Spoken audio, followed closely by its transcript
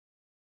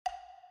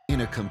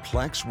In a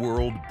complex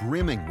world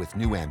brimming with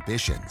new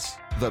ambitions,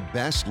 the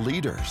best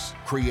leaders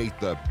create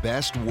the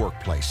best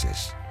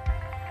workplaces.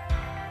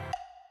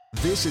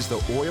 This is the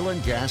Oil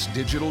and Gas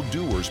Digital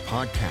Doers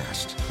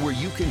podcast, where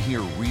you can hear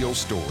real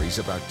stories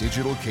about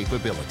digital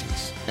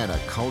capabilities and a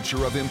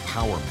culture of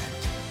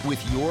empowerment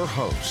with your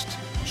host,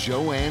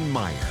 Joanne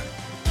Meyer.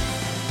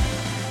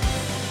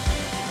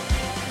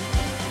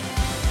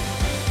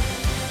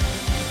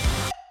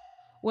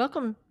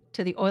 Welcome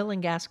to the Oil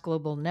and Gas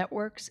Global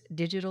Network's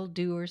Digital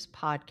Doers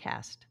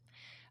podcast.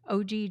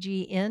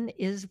 OGGN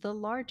is the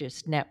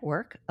largest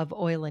network of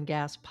oil and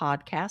gas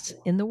podcasts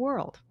in the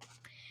world.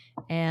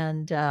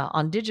 And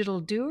on Digital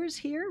Doers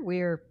here,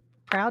 we're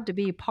proud to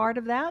be part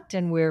of that,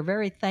 and we're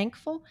very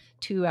thankful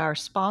to our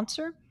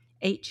sponsor,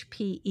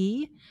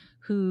 HPE,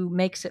 who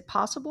makes it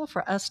possible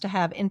for us to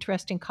have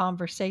interesting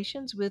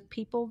conversations with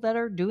people that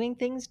are doing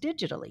things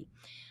digitally.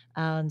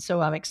 And so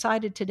I'm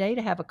excited today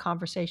to have a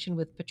conversation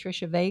with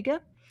Patricia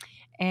Vega.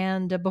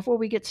 And before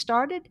we get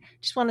started,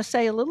 just want to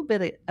say a little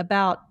bit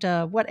about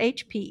what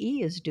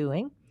HPE is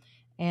doing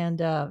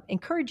and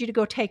encourage you to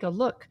go take a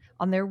look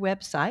on their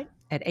website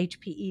at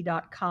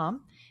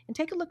hpe.com and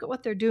take a look at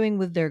what they're doing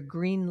with their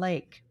Green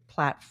Lake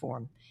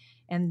platform.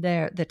 And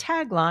the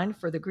tagline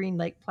for the Green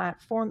Lake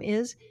platform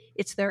is,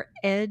 it's their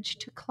edge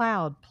to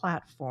cloud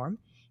platform,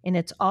 and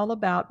it's all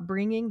about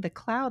bringing the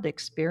cloud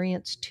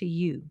experience to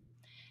you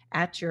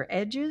at your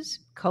edges,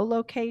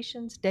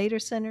 co-locations, data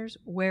centers,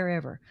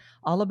 wherever.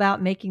 All about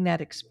making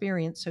that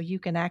experience so you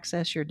can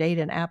access your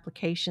data and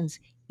applications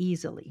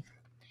easily.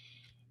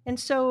 And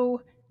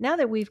so now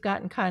that we've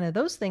gotten kind of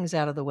those things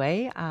out of the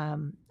way,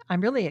 I'm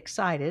really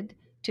excited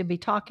to be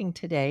talking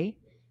today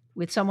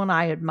with someone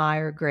I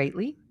admire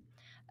greatly,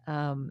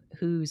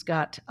 who's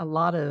got a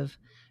lot of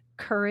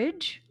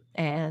courage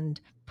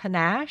and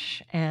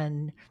panache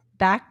and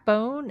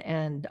backbone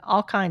and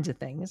all kinds of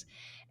things.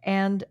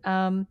 And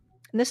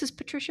this is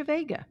Patricia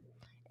Vega,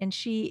 and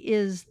she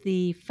is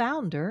the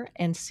founder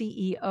and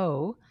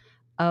CEO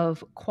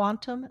of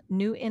Quantum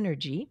New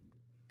Energy.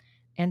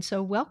 And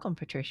so welcome,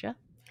 Patricia.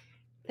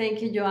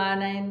 Thank you,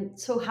 Joanna. I'm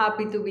so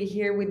happy to be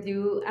here with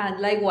you.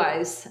 And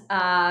likewise,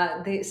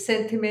 the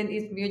sentiment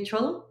is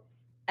mutual.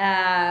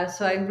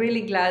 So I'm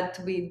really glad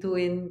to be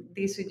doing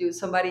this with you,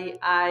 somebody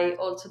I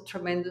also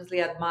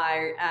tremendously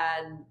admire.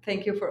 And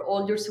thank you for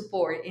all your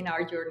support in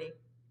our journey.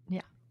 Yeah.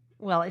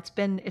 Well, it's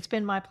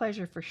been my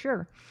pleasure for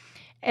sure.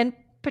 And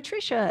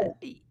Patricia,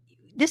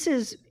 this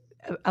is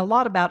a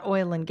lot about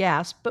oil and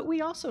gas, but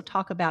we also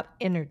talk about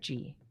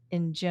energy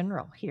in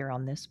general here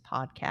on this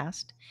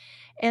podcast.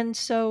 And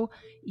so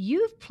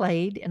you've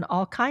played in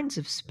all kinds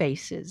of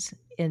spaces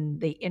in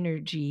the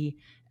energy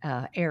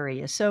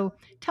area. So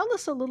tell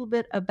us a little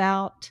bit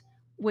about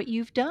what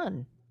you've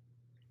done.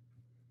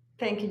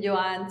 Thank you,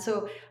 Joanne.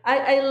 So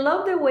I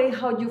love the way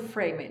how you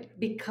frame it,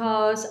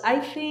 because I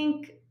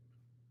think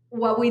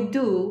what we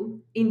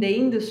do in the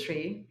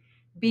industry,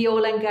 be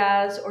oil and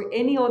gas or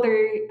any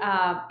other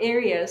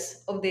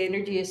areas of the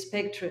energy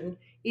spectrum,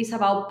 is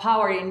about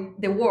powering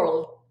the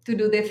world to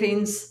do the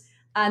things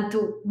and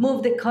to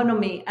move the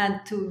economy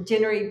and to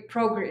generate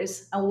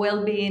progress and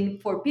well-being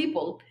for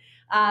people.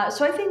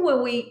 So I think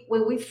when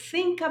we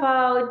think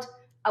about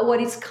what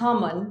is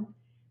common,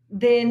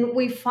 then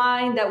we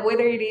find that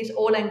whether it is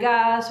oil and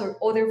gas or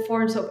other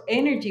forms of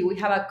energy, we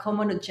have a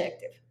common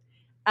objective.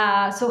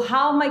 So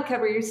how my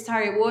career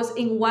started was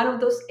in one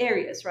of those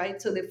areas,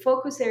 right? So the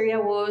focus area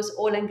was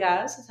oil and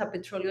gas as a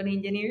petroleum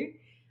engineer.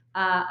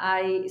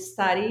 I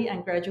studied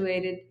and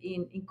graduated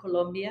in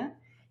Colombia,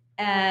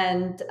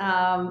 and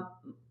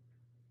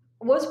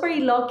was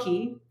very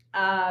lucky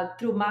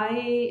through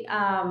my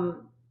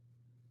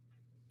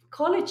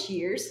college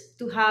years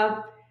to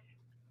have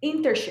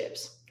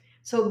internships.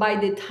 So by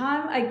the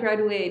time I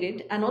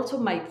graduated, and also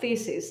my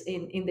thesis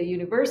in the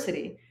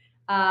university,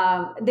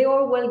 they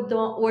all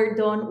were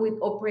done with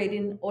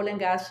operating oil and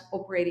gas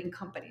operating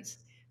companies.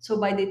 So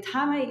by the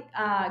time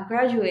I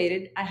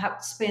graduated, I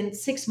have spent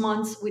 6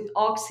 months with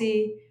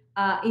Oxy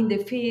in the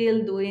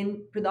field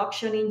doing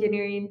production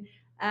engineering,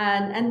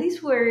 and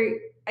these were,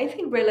 I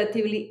think,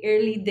 relatively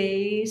early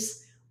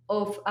days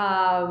of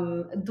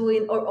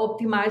doing or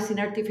optimizing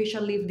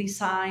artificial lift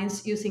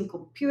designs using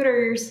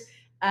computers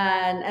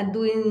and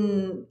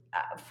doing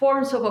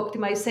forms of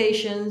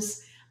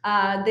optimizations.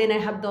 Then I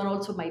have done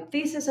also my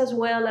thesis as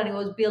well, and I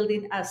was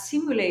building a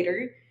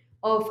simulator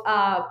of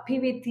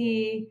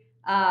PVT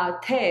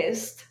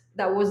test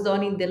that was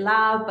done in the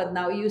lab, but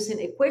now using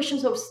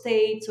equations of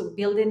state, so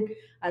building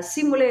a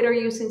simulator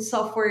using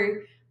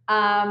software.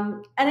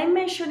 And I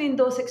mention in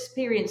those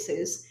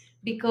experiences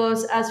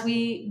because as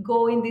we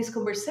go in these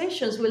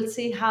conversations, we'll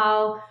see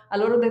how a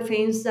lot of the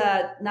things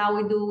that now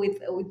we do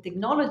with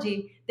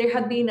technology, there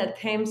have been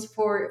attempts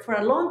for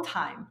a long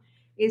time.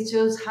 It's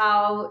just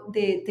how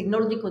the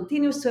technology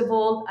continues to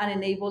evolve and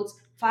enables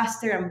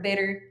faster and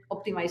better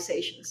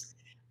optimizations.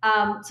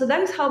 So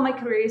that is how my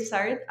career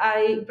started.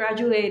 I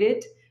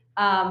graduated.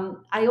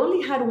 I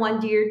only had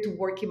 1 year to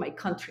work in my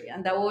country,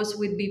 and that was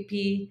with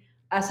BP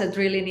as a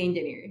drilling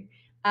engineer.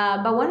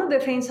 But one of the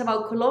things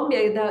about Colombia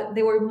is that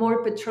there were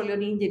more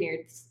petroleum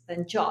engineers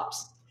than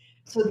jobs.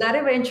 So that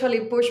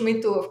eventually pushed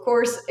me to, of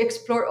course,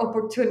 explore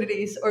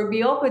opportunities or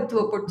be open to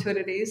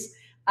opportunities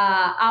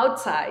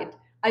outside.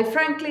 I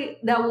frankly,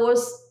 that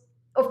was,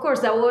 of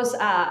course, that was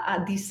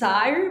a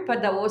desire,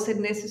 but that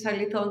wasn't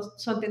necessarily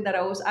something that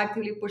I was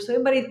actively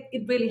pursuing, but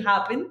it really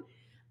happened.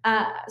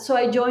 So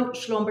I joined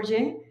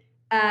Schlumberger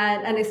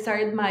and I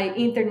started my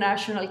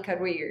international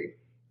career.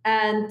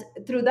 And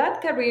through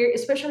that career,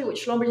 especially with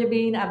Schlumberger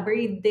being a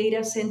very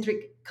data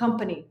centric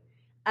company,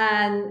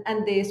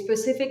 and the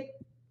specific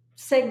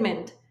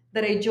segment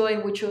that I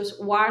joined, which was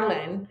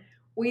wireline,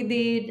 we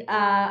did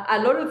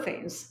a lot of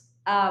things.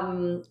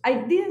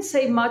 I didn't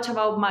say much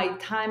about my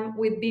time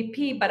with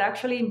BP, but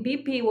actually in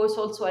BP was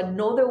also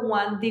another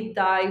one deep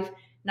dive.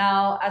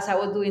 Now, as I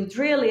was doing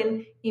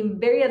drilling in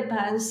very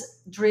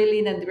advanced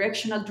drilling and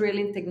directional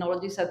drilling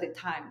technologies at the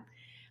time.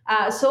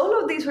 So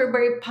all of these were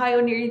very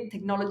pioneering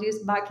technologies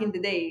back in the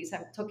days.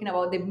 I'm talking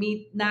about the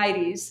mid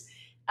 90s.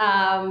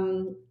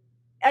 Um,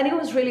 and it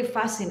was really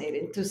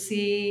fascinating to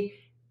see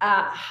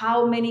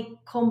how many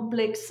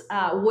complex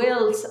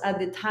wells at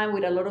the time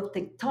with a lot of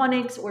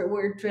tectonics where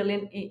we're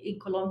drilling in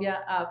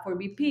Colombia for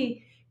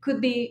BP could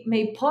be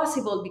made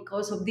possible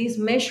because of these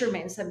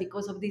measurements and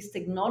because of these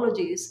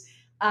technologies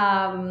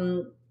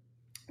that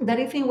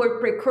I think were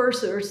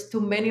precursors to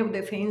many of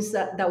the things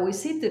that we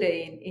see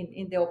today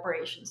in the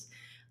operations.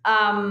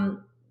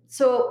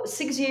 So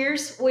 6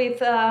 years with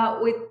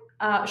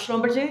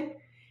Schlumberger.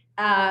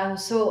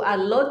 So a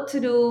lot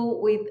to do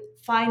with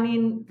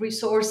finding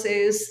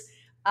resources,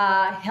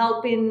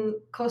 helping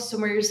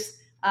customers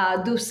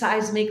do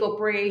seismic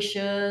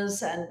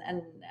operations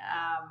and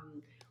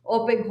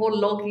open hole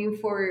logging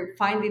for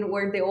finding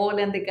where the oil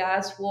and the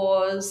gas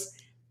was,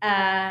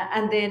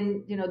 and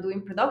then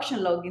doing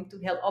production logging to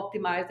help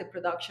optimize the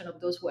production of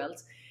those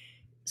wells.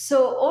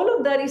 So all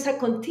of that is a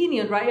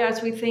continuum, right?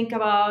 As we think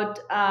about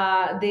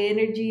the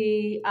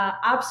energy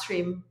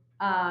upstream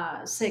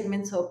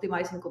segments,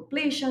 optimizing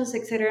completions,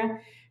 etc.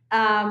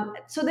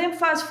 So then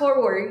fast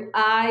forward,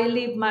 I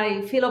leave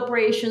my field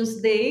operations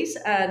days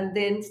and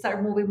then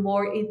start moving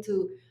more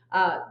into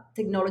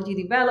technology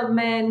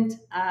development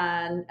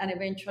and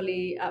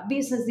eventually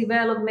business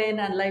development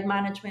and life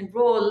management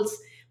roles.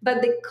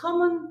 But the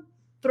common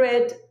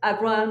thread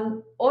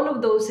around all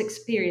of those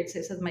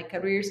experiences as my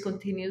careers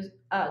continues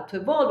to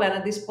evolve. And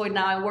at this point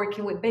now, I'm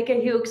working with Baker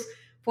Hughes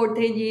for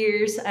 10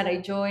 years, and I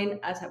joined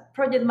as a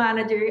project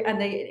manager, and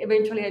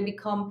eventually I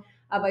become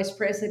a vice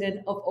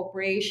president of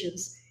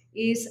operations.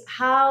 Is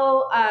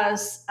how,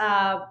 as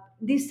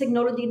this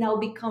technology now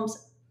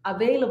becomes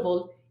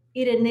available,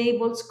 it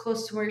enables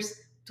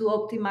customers to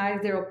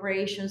optimize their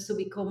operations, to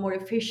become more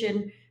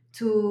efficient,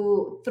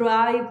 to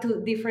thrive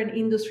to different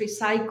industry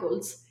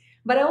cycles.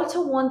 But I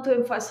also want to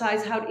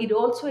emphasize how it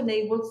also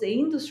enables the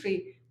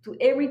industry to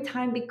every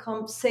time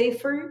become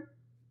safer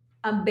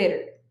and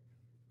better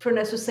from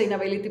a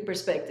sustainability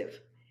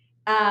perspective.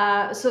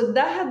 So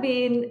that has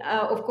been,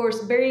 of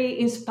course, very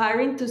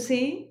inspiring to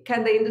see.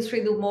 Can the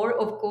industry do more?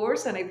 Of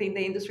course. And I think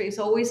the industry is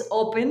always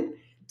open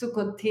to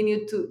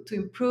continue to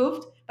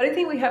improve. But I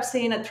think we have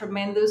seen a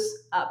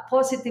tremendous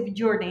positive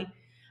journey.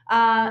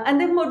 And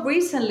then more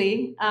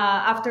recently,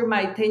 after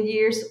my 10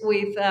 years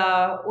with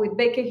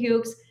Baker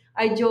Hughes,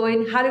 I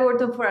joined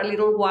Halliburton for a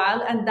little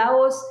while, and that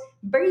was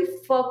very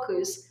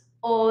focused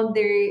on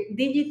their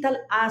digital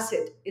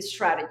asset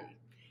strategy.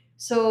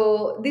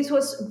 So this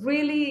was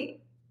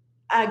really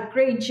a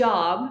great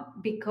job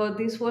because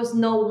this was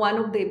not one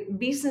of the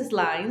business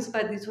lines,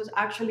 but this was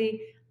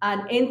actually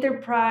an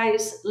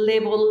enterprise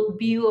level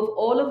view of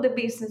all of the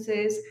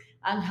businesses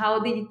and how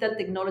digital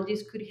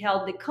technologies could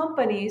help the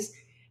companies,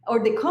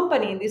 or the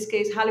company in this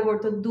case,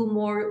 Halliburton, do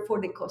more for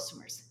the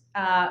customers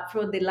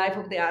from the life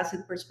of the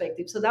asset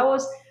perspective. So that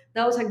was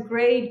a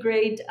great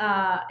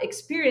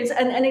experience.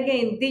 And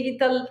again,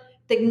 digital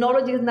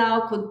technologies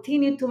now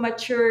continue to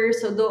mature.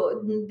 So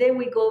then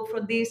we go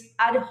from these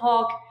ad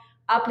hoc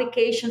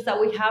applications that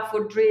we have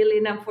for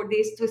drilling and for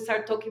this to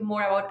start talking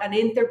more about an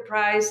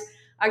enterprise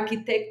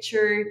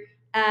architecture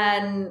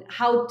and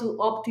how to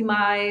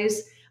optimize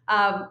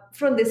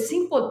from the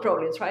simple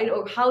problems, right?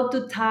 Or how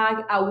to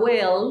tag a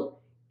well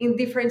in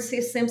different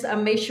systems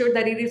and make sure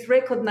that it is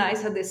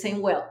recognized as the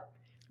same well,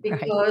 Right.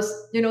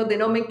 because the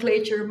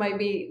nomenclature might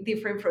be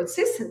different from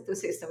system to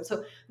system.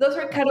 So those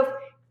are Right. kind of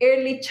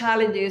early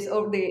challenges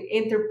of the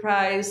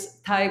enterprise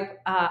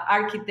type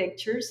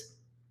architectures.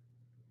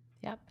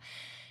 Yep.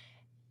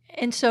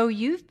 And so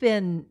you've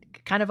been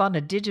kind of on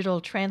a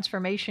digital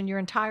transformation your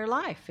entire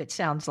life. It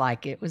sounds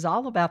like it was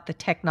all about the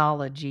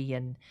technology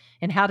and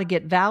how to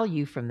get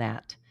value from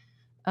that.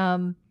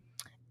 Um,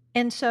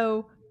 and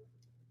so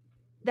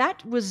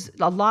that was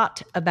a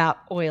lot about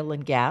oil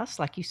and gas.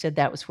 Like you said,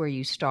 that was where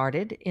you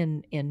started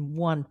in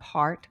one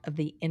part of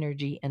the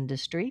energy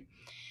industry.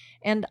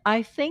 And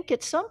I think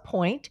at some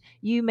point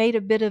you made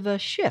a bit of a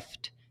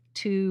shift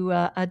to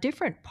a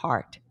different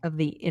part of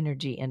the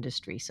energy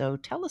industry. So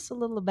tell us a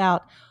little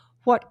about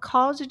what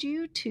caused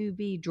you to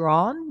be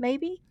drawn,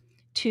 maybe,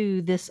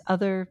 to this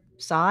other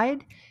flip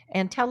side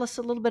and tell us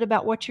a little bit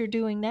about what you're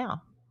doing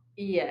now.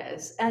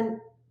 Yes. And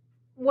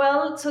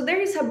well, so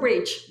there is a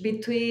bridge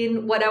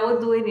between what I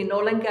was doing in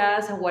oil and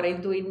gas and what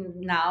I'm doing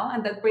now.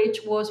 And that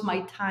bridge was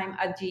my time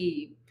at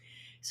GE.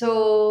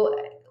 So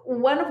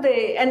one of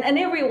the and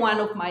every one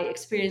of my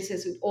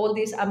experiences with all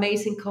these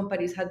amazing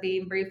companies have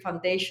been very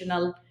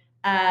foundational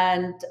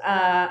and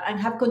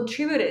have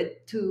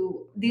contributed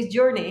to this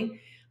journey.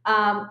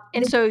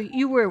 And so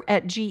you were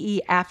at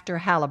GE after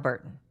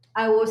Halliburton.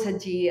 I was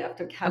at GE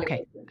after Okay.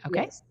 Halliburton.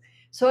 Okay. Yes.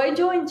 So I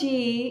joined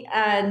GE,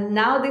 and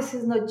now this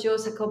is not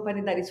just a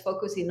company that is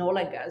focused in oil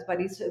and gas, but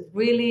it's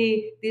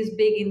really this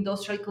big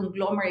industrial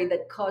conglomerate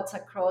that cuts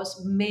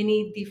across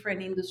many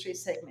different industry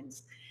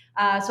segments.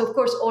 So, of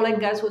course, oil and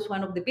gas was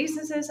one of the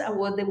businesses and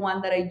was the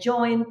one that I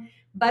joined.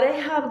 But I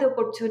have the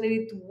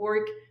opportunity to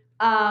work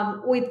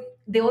with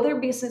the other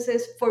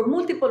businesses for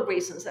multiple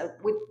reasons,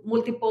 with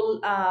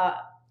multiple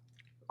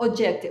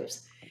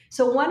objectives.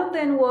 So one of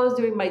them was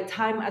during my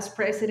time as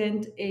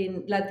president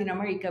in Latin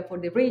America for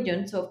the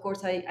region. So of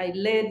course I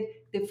led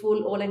the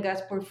full oil and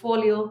gas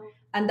portfolio,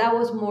 and that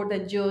was more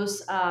than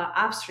just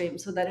upstream.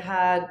 So that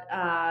had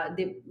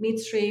the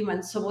midstream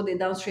and some of the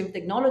downstream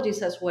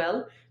technologies as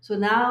well. So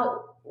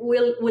now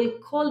we'll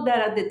call that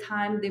at the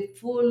time the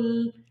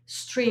full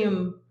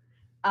stream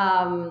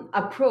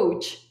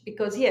approach,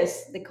 because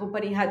yes, the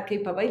company had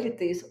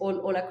capabilities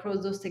all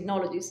across those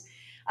technologies.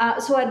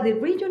 So at the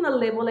regional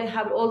level, I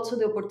have also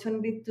the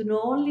opportunity to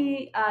not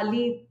only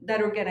lead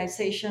that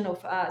organization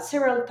of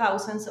several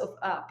thousands of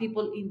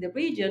people in the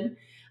region,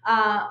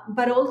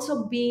 but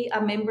also be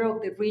a member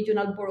of the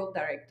regional board of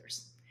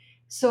directors.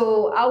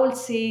 So I will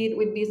see it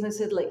with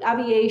businesses like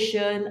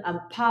aviation and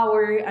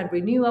power and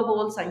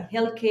renewables and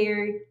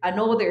healthcare and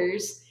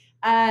others.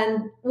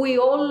 And we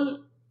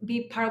all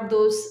be part of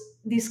those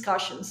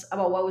discussions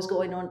about what was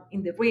going on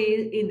in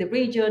in the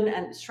region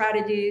and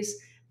strategies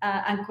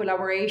and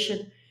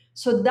collaboration.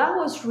 So that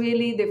was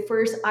really the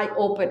first eye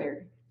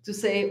opener to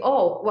say,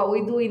 oh, what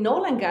we do in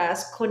oil and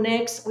gas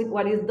connects with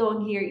what is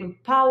done here in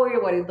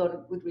power, what is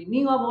done with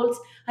renewables,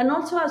 and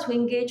also as we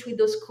engage with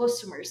those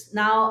customers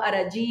now at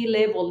a GE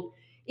level.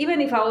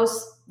 Even if I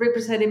was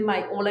representing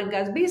my oil and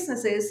gas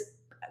businesses,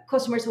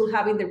 customers will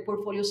have in their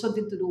portfolio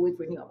something to do with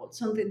renewables,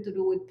 something to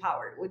do with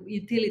power, with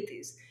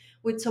utilities,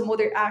 with some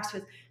other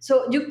aspects.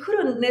 So you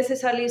couldn't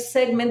necessarily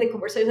segment the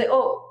conversation, like,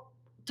 oh,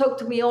 talk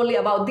to me only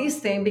about this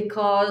thing,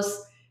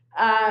 because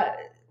uh,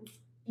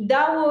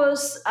 that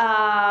was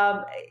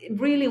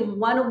really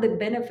one of the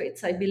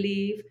benefits, I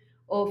believe,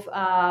 of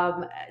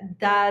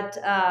that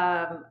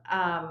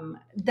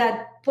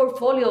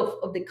portfolio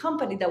of the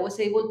company that was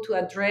able to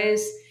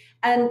address,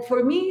 and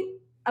for me,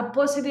 a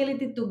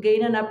possibility to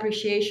gain an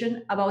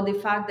appreciation about the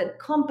fact that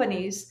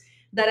companies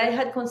that I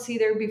had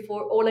considered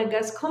before oil and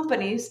gas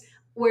companies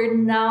were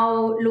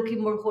now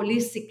looking more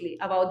holistically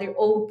about their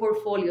own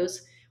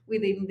portfolios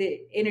within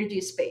the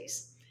energy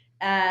space,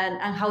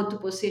 and how to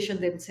position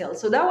themselves.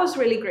 So that was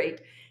really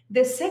great.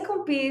 The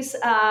second piece,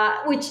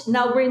 which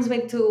now brings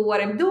me to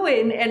what I'm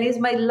doing, and is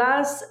my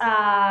last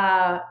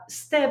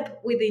step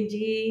within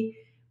GE.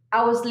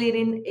 I was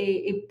leading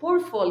a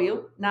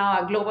portfolio,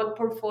 now a global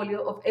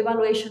portfolio of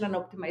evaluation and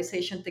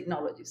optimization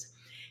technologies.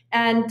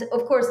 And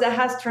of course, that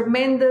has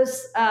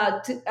tremendous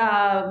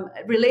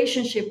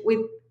relationship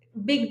with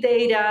big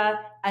data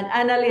and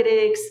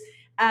analytics.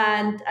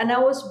 And I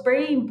was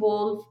very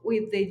involved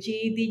with the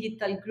GE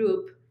Digital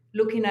Group,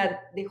 looking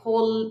at the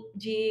whole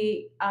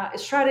GE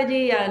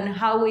strategy and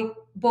how we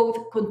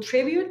both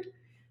contribute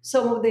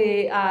some of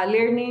the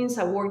learnings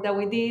and work that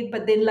we did,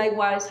 but then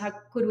likewise, how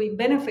could we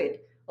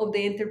benefit of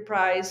the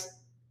enterprise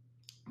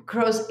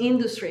cross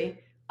industry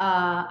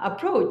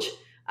approach.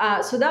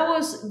 So that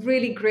was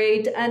really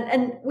great.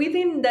 And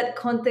within that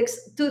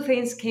context, two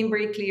things came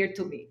very clear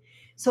to me.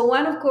 So,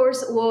 one, of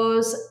course,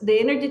 was the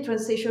energy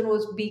transition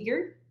was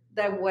bigger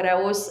than what I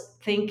was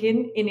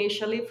thinking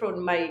initially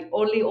from my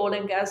only oil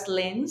and gas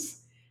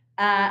lens.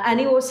 And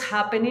it was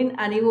happening,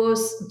 and it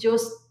was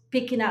just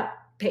picking up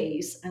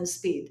pace and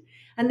speed.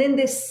 And then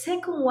the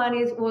second one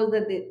was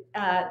that the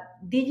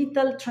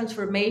digital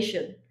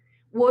transformation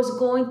was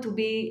going to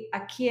be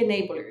a key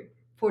enabler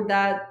for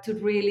that to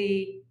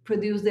really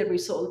produce the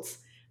results.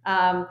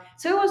 So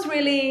it was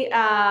really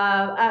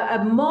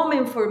a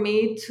moment for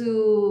me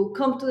to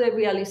come to the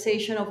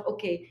realization of,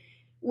 okay,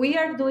 we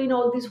are doing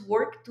all this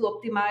work to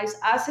optimize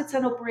assets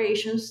and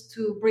operations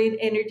to bring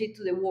energy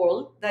to the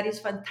world. That is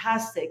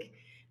fantastic.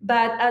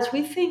 But as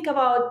we think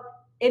about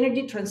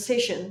energy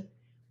transition,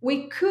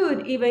 we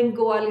could even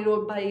go a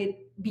little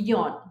bit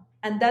beyond.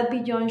 And that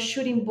beyond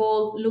should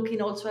involve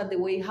looking also at the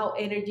way how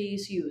energy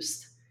is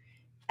used.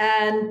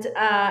 And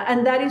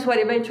that is what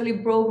eventually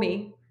brought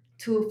me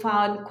to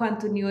found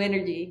Quantum New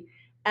Energy,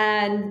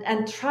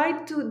 and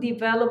try to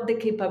develop the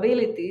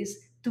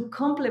capabilities to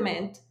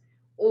complement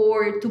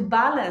or to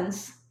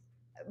balance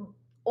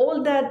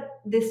all that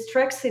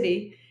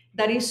dexterity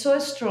that is so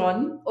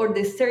strong, or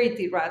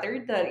dexterity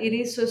rather, that it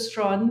is so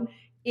strong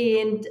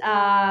in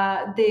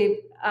the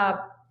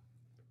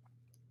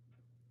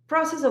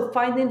process of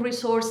finding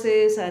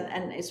resources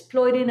and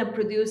exploiting and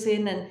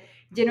producing and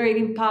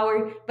generating power,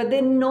 but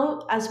then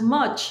not as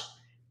much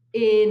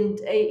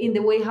in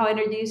the way how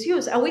energy is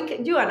used.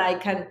 And you and I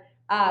can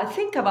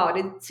think about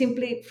it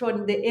simply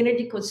from the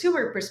energy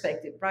consumer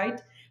perspective, right?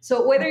 So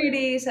whether it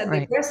is at the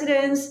Right.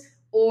 residence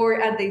or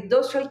at the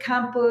industrial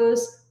campus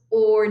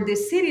or the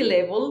city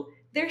level,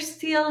 there's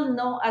still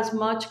not as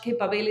much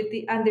capability,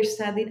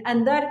 understanding,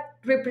 and that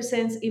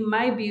represents, in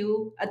my view,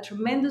 a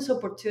tremendous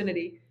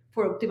opportunity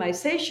for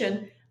optimization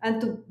and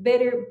to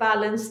better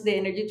balance the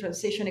energy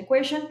transition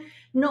equation,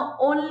 not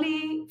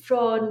only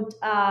from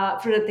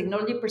the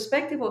technology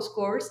perspective, of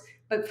course,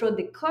 but from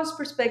the cost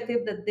perspective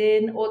that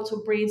then also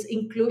brings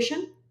inclusion.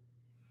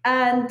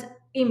 And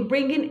in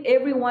bringing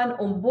everyone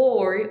on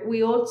board, we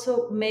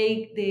also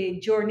make the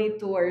journey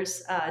towards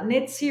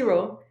net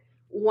zero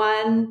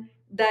one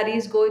that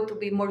is going to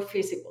be more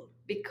feasible.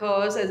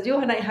 Because as you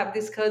and I have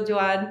discussed,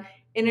 Joanne,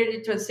 energy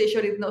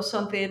transition is not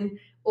something,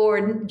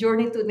 or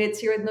journey to net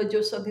zero is not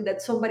just something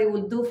that somebody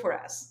will do for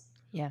us.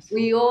 Yes.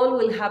 We all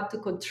will have to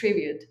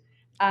contribute.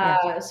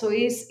 Yes. So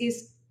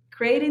it's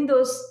creating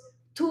those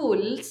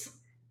tools,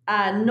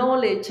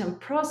 knowledge, and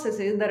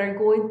processes that are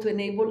going to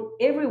enable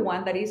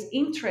everyone that is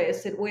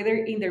interested, whether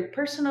in their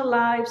personal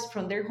lives,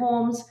 from their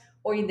homes,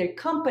 or in their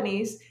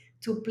companies,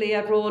 to play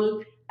a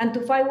role and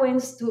to find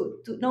ways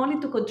to not only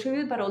to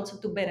contribute but also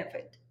to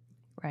benefit.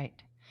 Right.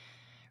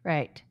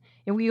 Right.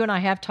 And you and I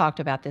have talked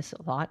about this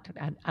a lot,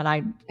 and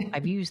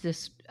I've used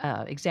this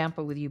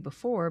example with you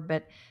before,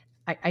 but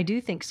I do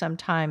think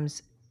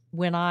sometimes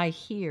when I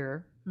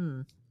hear,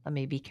 let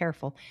me be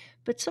careful,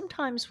 but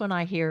sometimes when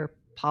I hear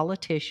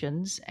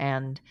politicians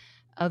and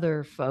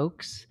other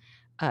folks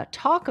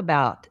talk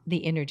about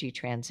the energy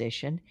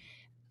transition,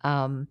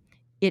 um,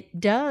 it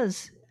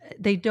does,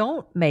 they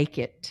don't make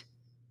it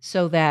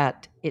so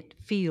that it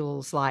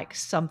feels like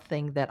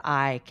something that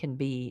I can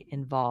be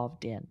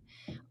involved in.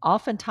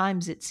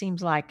 Oftentimes it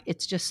seems like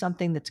it's just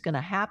something that's going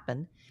to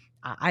happen.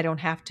 I don't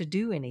have to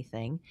do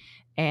anything.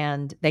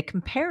 And they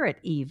compare it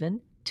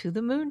even to the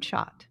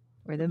moonshot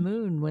or the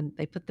moon when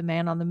they put the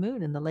man on the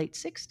moon in the late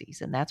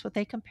 60s. And that's what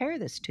they compare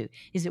this to,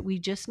 is that we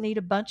just need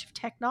a bunch of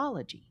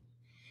technology.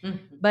 Mhm,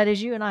 But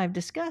as you and I have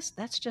discussed,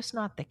 that's just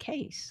not the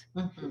case.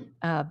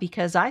 mhm.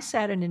 Because I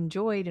sat and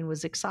enjoyed and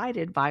was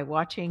excited by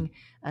watching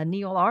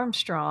Neil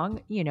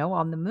Armstrong,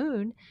 on the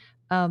moon,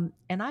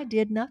 and I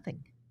did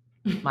nothing.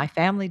 My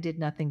family did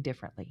nothing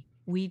differently.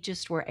 We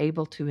just were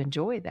able to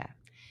enjoy that.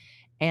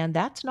 And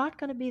that's not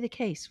going to be the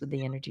case with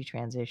the energy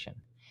transition.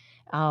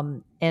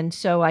 And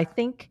so I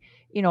think,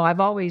 I've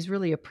always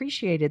really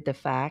appreciated the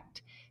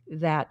fact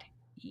that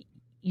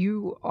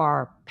you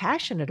are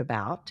passionate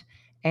about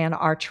and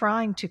are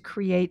trying to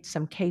create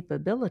some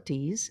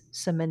capabilities,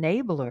 some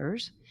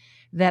enablers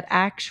that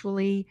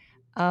actually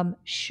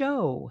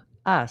show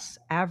us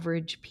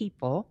average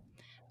people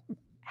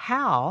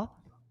how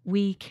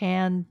we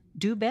can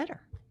do better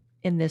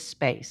in this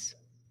space.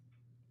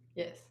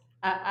 Yes,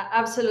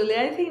 absolutely.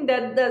 I think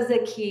that that's the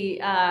key,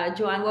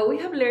 Joanne. What we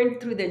have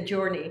learned through the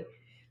journey.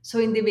 So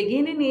in the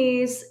beginning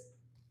is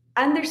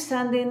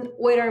understanding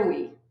where are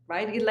we,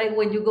 right? It's like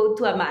when you go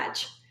to a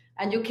match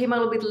and you came a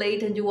little bit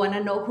late and you want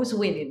to know who's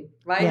winning,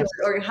 right? Yes,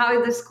 Or how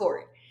is the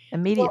score?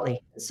 immediately.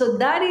 So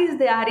that is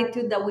the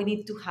attitude that we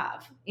need to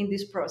have in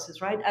this process,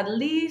 right? At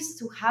least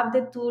to have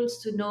the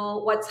tools to know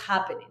what's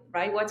happening,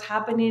 right? What's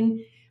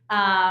happening?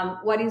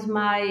 What is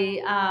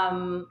my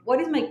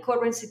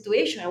current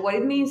situation? And what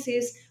it means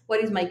is what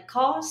is my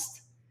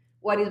cost?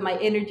 What is my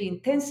energy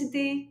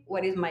intensity?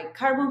 What is my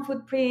carbon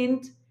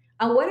footprint?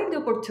 And what are the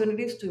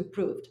opportunities to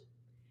improve?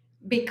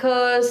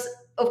 Because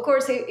of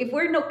course if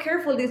we're not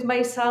careful this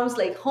might sound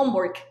like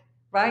homework,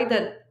 right?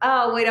 That,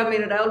 oh, wait a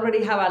minute, I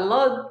already have a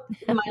lot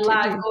in my To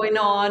life do. going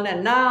on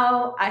and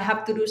now I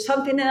have to do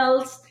something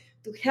else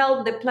to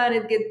help the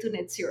planet get to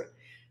net zero.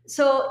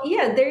 So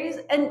yeah, there is,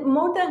 and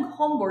more than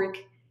homework,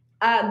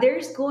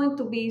 there's going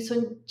to be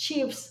some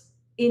shifts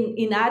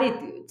in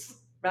attitudes,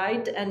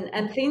 right?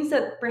 And things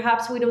that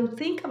perhaps we don't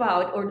think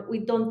about or we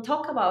don't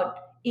talk about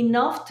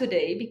enough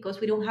today because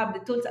we don't have the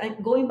tools.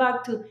 And going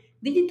back to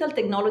digital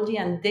technology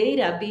and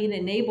data being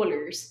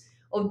enablers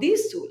of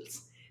these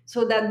tools,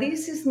 so that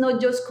this is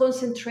not just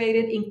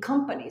concentrated in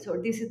companies or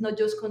this is not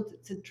just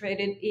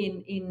concentrated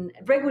in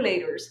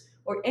regulators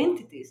or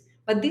entities,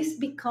 but this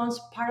becomes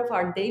part of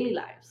our daily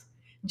lives.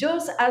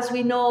 Just as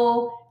we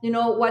know,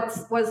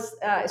 what's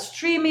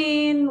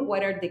streaming,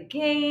 what are the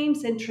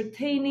games,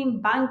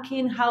 entertaining,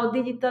 banking, how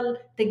digital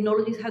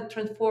technologies have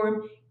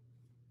transformed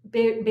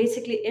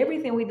basically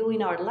everything we do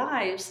in our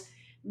lives.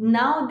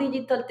 Now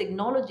digital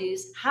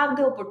technologies have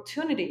the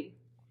opportunity,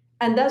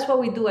 and that's what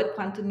we do at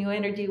Quantum New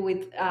Energy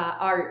with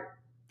our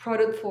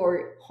product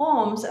for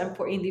homes and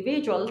for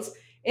individuals.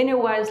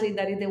 Wisely,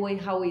 that is the way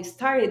how we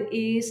started,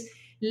 is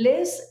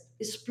let's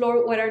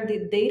explore what are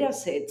the data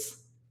sets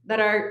that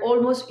are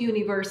almost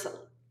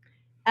universal,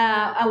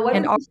 and what is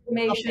And are the out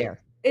information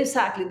there.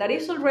 exactly that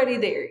is already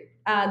there,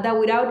 that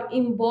without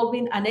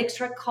involving an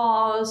extra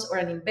cost or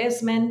an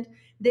investment,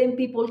 then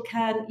people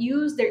can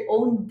use their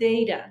own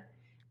data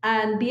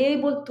and be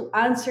able to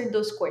answer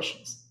those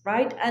questions,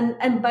 right?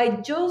 And by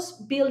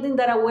just building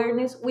that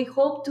awareness, we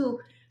hope to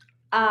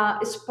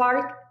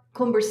spark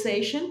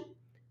conversation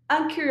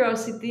and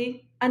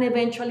curiosity and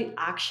eventually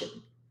action.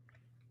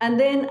 And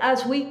then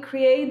as we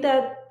create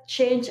that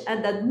change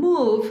and that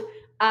move,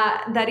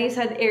 that is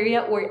an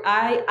area where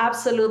I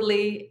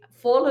absolutely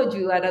follow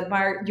you and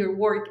admire your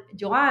work,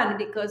 Joanne,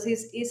 because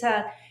it's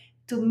a,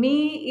 to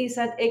me, is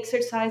an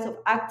exercise of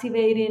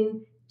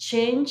activating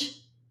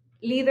change,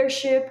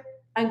 leadership,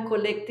 and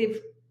collective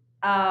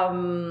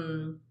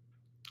um,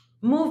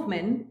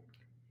 movement,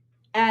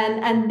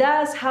 and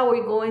that's how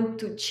we're going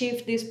to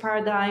shift this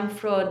paradigm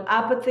from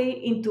apathy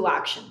into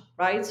action,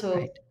 right? So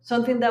Right.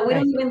 something that we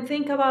don't Right. even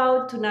think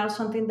about to now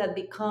something that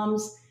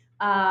becomes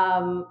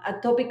a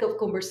topic of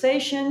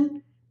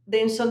conversation,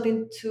 then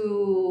something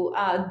to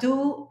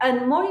do,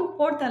 and more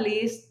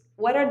importantly is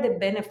what are the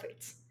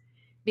benefits,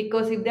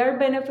 because if there are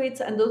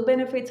benefits and those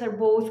benefits are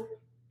both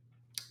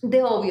the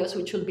obvious,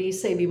 which will be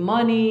saving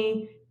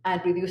money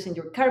and reducing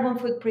your carbon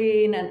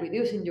footprint and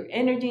reducing your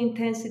energy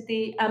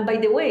intensity. And by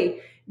the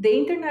way, the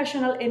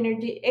International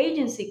Energy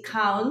Agency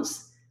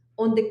counts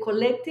on the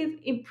collective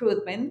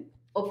improvement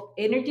of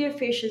energy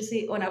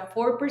efficiency on a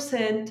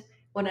 4%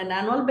 on an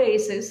annual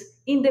basis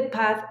in the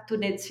path to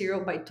net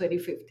zero by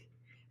 2050.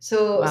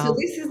 So Wow.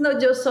 this is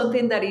not just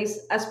something that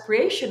is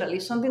aspirational,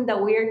 it's something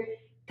that we're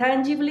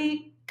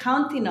tangibly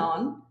counting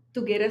on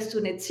to get us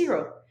to net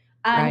zero.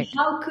 And Right.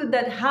 how could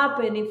that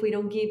happen if we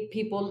don't give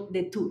people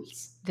the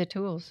tools? The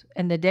tools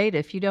and the data.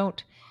 If you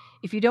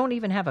don't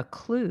even have a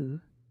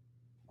clue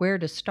where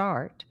to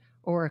start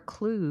or a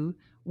clue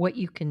what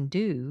you can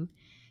do,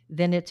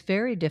 then it's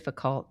very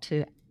difficult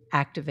to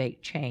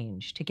activate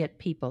change, to get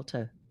people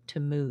to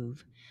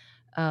move.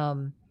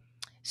 Um,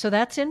 so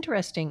that's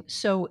interesting.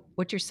 So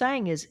what you're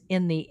saying is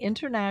in the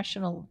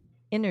International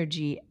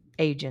Energy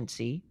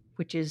Agency,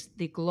 which is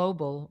the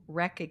global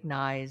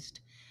recognized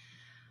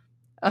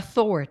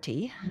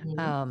authority, Mhm.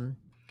 um,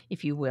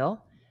 if you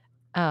will,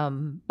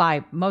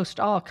 by most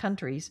all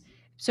countries.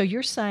 So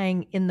you're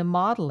saying in the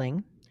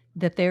modeling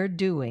that they're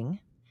doing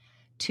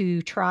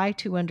to try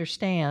to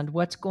understand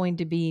what's going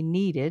to be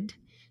needed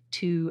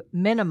to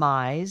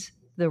minimize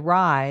the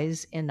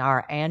rise in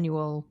our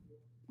annual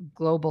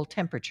global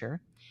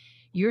temperature,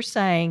 you're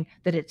saying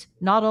that it's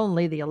not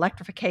only the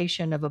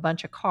electrification of a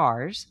bunch of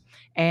cars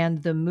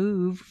and the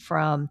move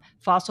from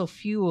fossil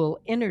fuel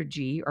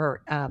energy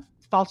or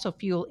fossil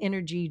fuel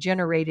energy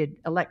generated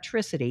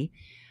electricity,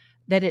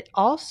 that it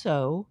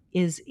also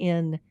is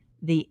in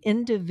the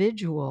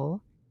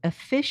individual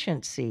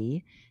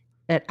efficiency,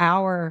 that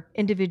our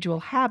individual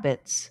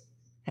habits,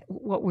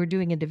 what we're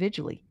doing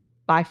individually,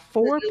 by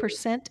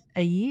 4%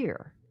 a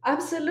year.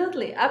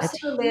 Absolutely, That's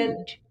absolutely,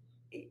 huge.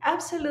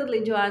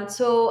 absolutely, Joanne.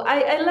 So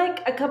I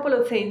like a couple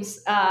of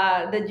things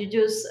that you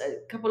just,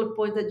 a couple of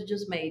points that you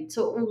just made.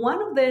 So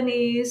one of them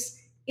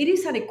is it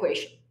is an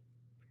equation.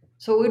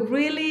 So it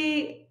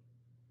really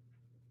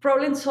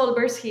problem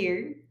solvers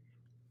here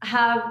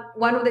have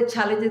one of the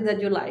challenges that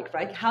you like,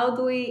 right? How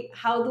do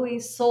we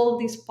solve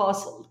this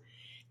puzzle?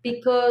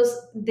 Because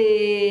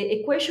the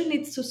equation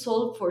needs to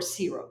solve for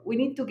zero. We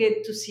need to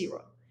get to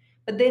zero.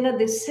 But then at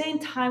the same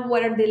time,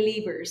 what are the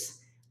levers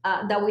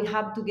that we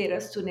have to get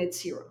us to net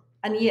zero?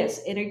 And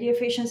yes, energy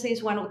efficiency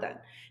is one of them.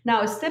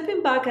 Now,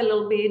 stepping back a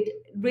little bit,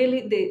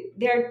 really,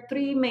 there are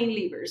three main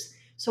levers.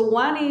 So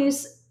one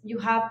is you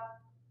have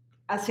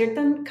a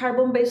certain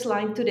carbon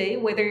baseline today,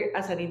 whether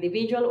as an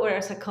individual or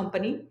as a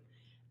company,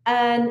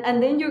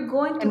 and then you're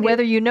going to And get,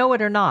 whether you know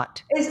it or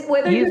not, is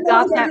whether you you've know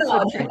got it or that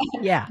not, footprint.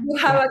 Yeah. you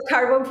have Yeah. a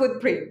carbon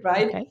footprint,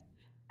 right? Okay.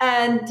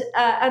 And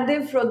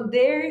then from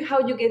there, how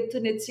you get to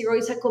net zero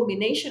is a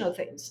combination of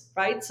things,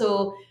 right?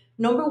 So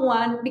number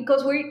one,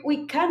 because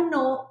we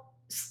cannot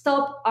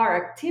stop our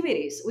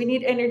activities, we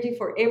need energy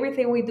for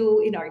everything we do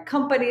in our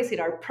companies, in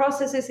our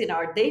processes, in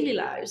our daily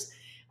lives.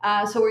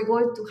 So we're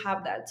going to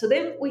have that. So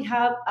then we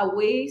have a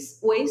ways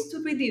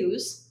to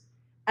reduce,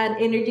 and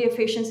energy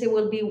efficiency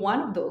will be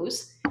one of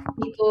those,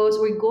 because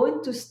we're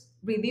going to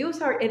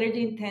reduce our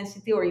energy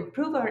intensity or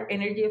improve our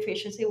energy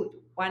efficiency.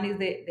 One is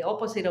the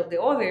opposite of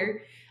the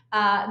other.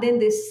 Then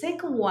the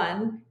second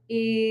one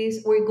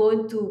is we're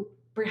going to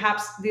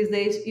perhaps these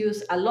days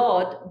use a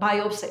lot by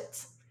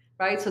offsets,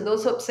 right? So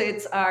those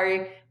offsets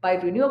are by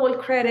renewable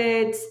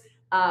credits,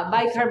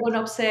 by Offset. carbon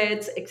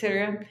offsets,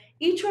 etc.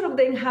 Each one of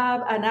them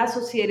have an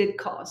associated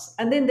cost.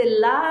 And then the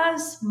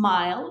last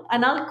mile,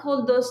 and I'll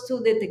call those two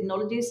the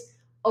technologies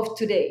of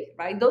today,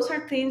 right? Those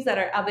are things that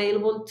are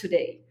available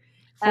today.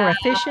 For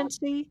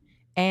efficiency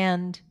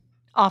and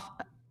off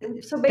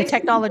So the basically,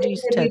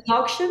 technologies the to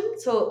reduction,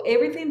 so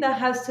everything that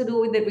has to do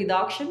with the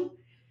reduction.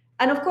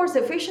 And of course,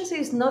 efficiency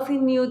is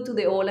nothing new to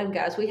the oil and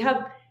gas. We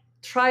have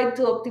tried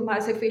to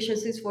optimize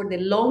efficiencies for the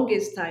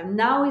longest time.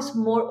 Now it's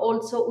more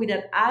also with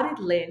an added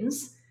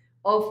lens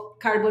of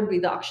carbon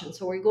reduction.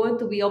 So we're going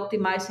to be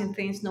optimizing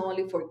things not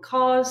only for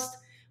cost,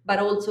 but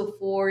also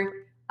for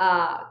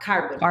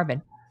carbon.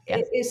 carbon.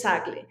 Yeah.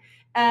 Exactly.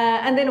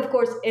 And then, of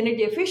course,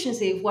 energy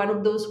efficiency is one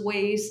of those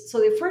ways. So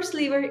the first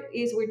lever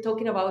is we're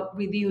talking about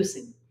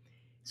reducing.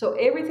 So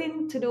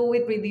everything to do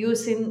with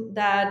reducing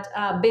that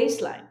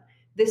baseline.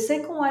 The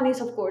second one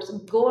is, of course,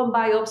 go and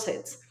buy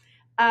offsets.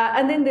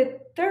 And then the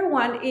third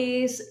one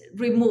is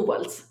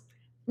removals.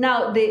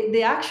 Now,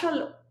 the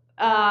actual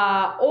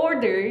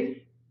order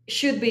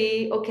should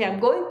be, okay, I'm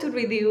going to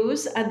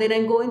reduce and then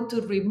I'm going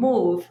to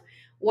remove.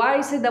 Why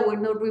is it that we're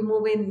not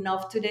removing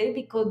enough today?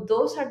 Because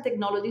those are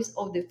technologies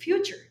of the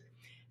future.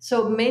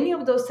 So many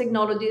of those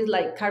technologies,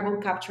 like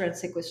carbon capture and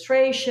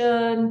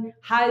sequestration,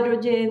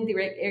 hydrogen,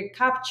 direct air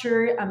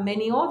capture, and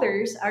many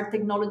others, are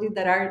technologies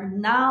that are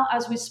now,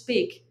 as we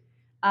speak,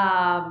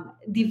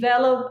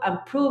 developed and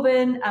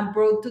proven and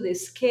brought to the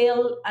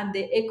scale and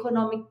the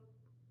economic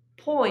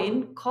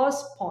point,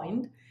 cost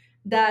point,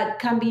 that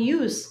can be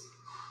used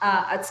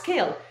at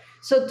scale.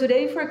 So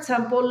today, for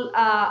example,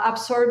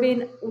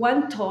 absorbing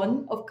 1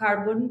 ton of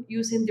carbon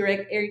using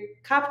direct air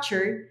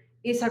capture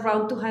is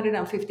around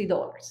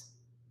 $250.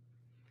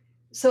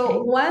 So Okay.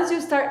 once you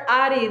start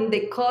adding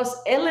the cost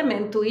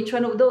element to each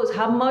one of those,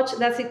 how much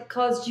does it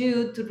cost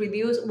you to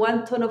reduce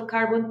 1 ton of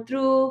carbon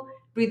through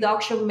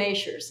reduction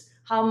measures?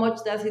 How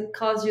much does it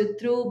cost you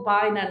through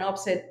buying an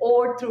offset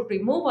or through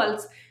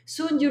removals?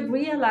 Soon you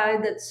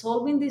realize that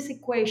solving this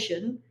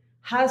equation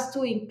has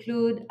to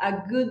include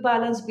a good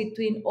balance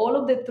between all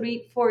of the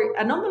three for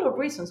a number of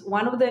reasons.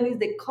 One of them is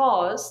the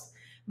cost,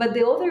 but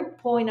the other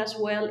point as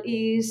well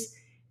is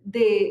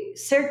the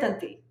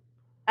certainty.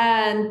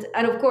 And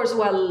of course,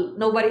 while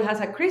nobody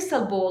has a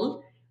crystal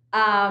ball,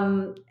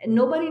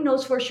 nobody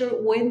knows for sure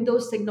when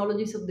those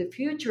technologies of the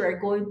future are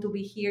going to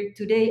be here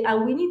today,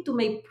 and we need to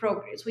make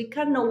progress. We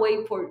cannot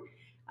wait for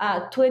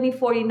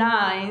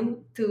 2049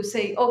 to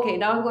say, okay,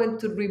 now I'm going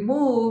to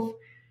remove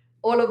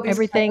all of this carbon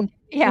Everything,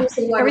 yeah,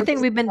 using one of everything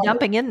these we've been technologies.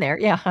 dumping in there.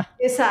 Yeah.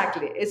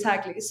 Exactly,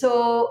 exactly.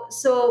 So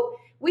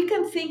we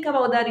can think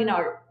about that in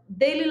our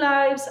daily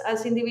lives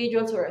as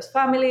individuals or as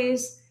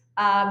families,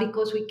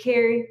 because we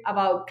care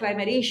about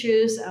climate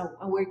issues, and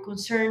we're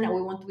concerned and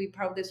we want to be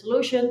part of the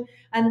solution.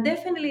 And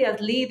definitely as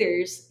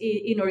leaders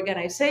in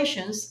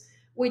organizations,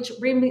 which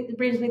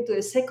brings me to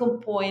the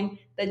second point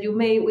that you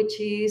made, which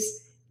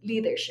is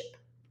leadership.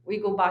 We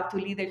go back to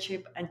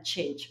leadership and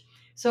change.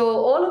 So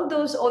all of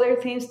those other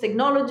things,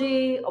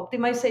 technology,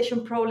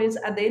 optimization problems,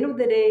 at the end of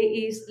the day,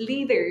 is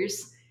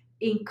leaders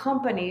in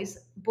companies,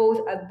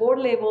 both at board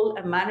level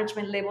and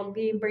management level,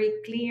 being very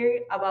clear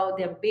about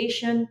the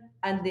ambition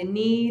and the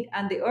need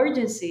and the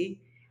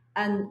urgency,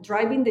 and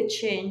driving the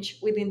change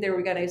within their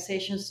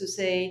organizations to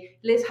say,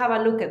 let's have a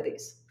look at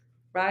this,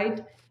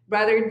 right?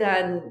 Rather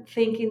than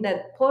thinking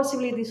that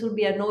possibly this will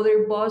be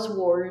another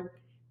buzzword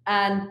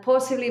and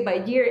possibly by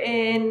year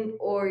end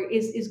or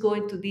is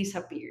going to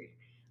disappear.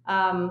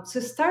 So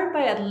start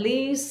by at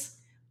least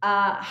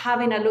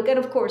having a look. And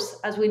of course,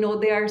 as we know,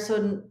 there are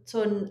some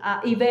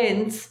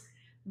events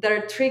that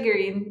are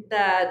triggering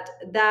that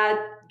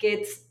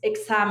gets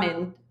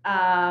examined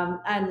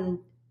and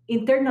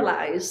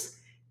internalized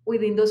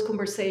within those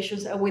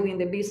conversations and within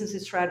the business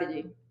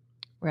strategy.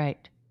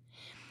 Right.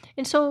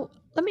 And so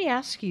let me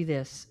ask you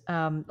this.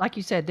 Like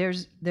you said,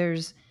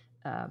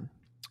 um,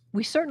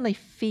 we certainly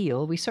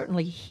feel, we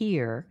certainly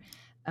hear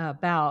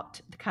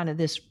about kind of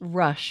this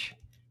rush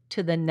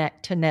to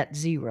net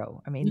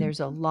zero. I mean, there's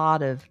a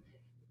lot of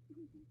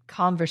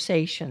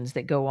conversations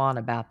that go on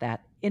about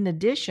that, in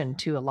addition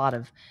to a lot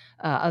of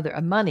other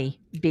money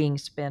being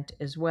spent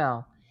as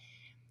well.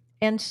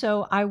 And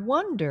so I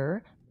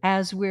wonder,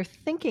 as we're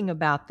thinking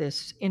about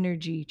this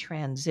energy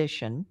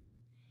transition,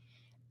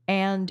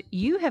 and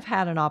you have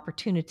had an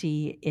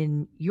opportunity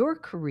in your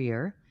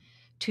career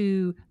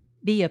to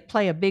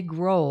play a big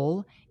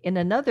role in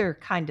another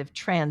kind of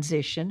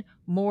transition,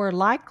 more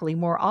likely,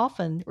 more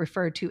often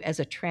referred to as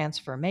a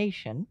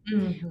transformation,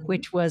 Mhm.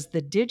 which was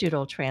the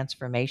digital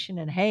transformation.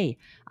 And hey,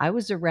 I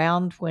was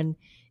around when,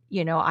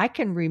 I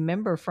can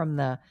remember from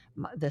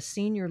the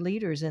senior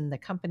leaders in the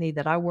company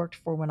that I worked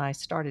for when I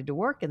started to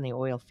work in the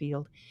oil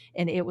field,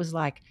 and it was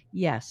like,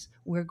 yes,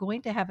 we're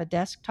going to have a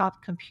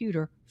desktop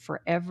computer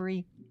for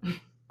every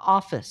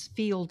office,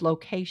 field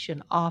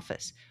location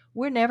office.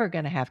 We're never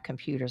going to have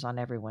computers on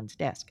everyone's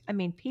desk. I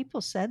mean,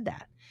 people said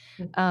that.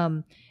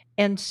 Um,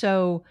 and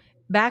so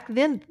back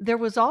then, there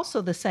was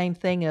also the same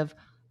thing of,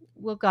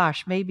 well,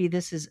 gosh, maybe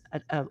this is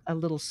a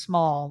little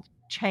small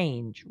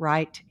change,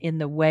 right, in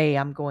the way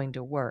I'm going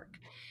to work.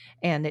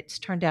 And it's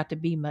turned out to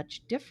be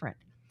much different.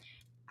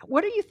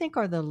 What do you think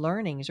are the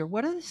learnings, or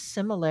what are the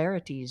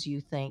similarities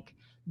you think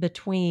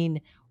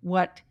between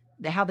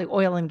how the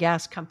oil and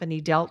gas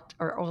company dealt,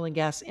 or oil and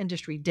gas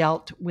industry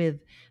dealt with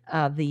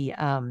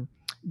the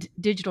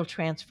digital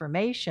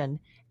transformation,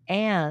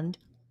 and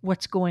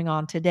what's going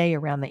on today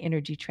around the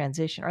energy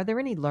transition? Are there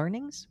any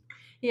learnings?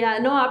 Yeah,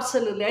 no,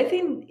 absolutely. I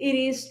think it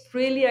is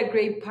really a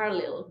great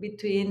parallel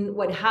between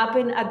what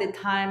happened at the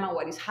time and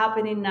what is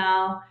happening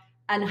now,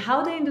 and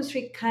how the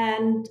industry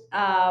can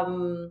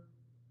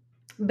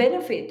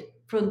benefit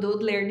from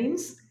those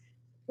learnings,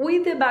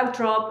 with the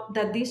backdrop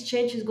that this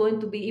change is going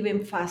to be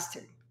even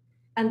faster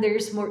and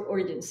there's more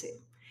urgency.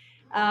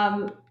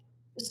 Um,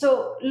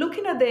 so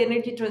looking at the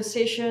energy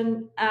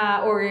transition,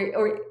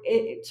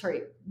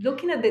 sorry,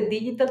 looking at the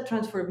digital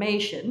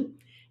transformation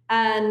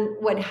and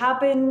what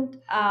happened,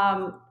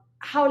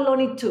 how long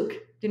it took,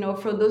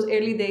 from those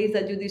early days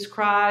that you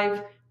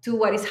described to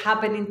what is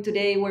happening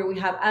today, where we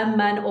have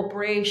unmanned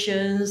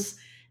operations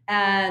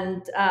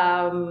and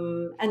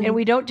And and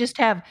we don't just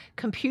have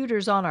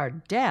computers on our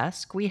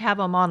desk, we have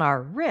them on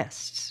our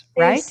wrists,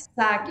 right?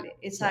 exactly,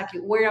 Yeah. exactly.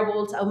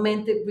 Wearables,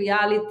 augmented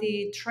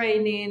reality,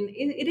 training,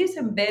 it is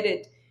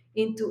embedded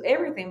into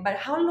everything. But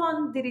how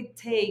long did it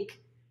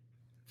take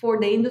for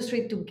the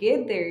industry to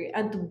get there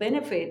and to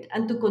benefit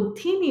and to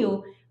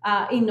continue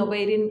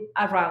innovating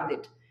around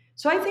it?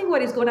 So I think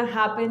what is going to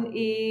happen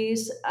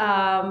is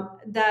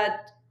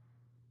that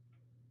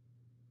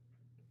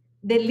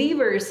the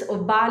levers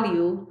of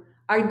value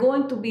are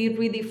going to be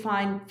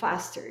redefined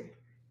faster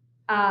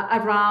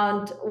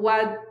around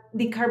what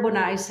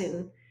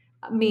decarbonizing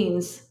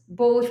means,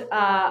 both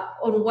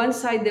on one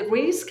side the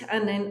risk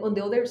and then on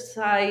the other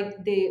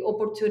side the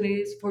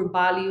opportunities for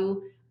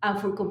value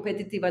and for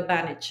competitive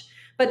advantage.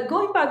 But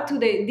going back to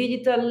the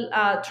digital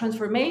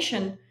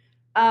transformation,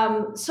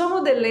 some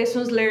of the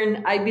lessons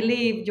learned, I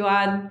believe,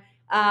 Joanne,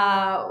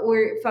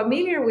 we're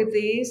familiar with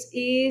this,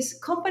 is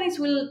companies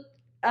will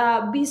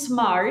be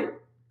smart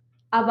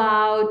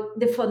about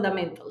the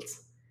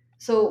fundamentals.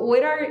 So,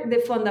 what are the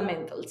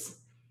fundamentals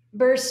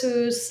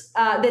versus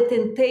the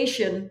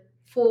temptation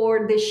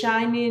for the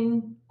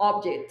shining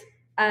object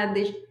and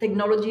the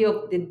technology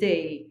of the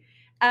day?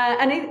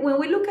 When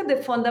we look at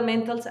the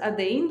fundamentals at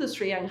the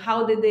industry and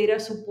how the data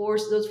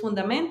supports those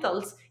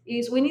fundamentals,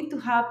 is we need to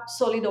have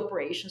solid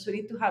operations. We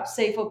need to have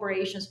safe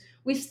operations.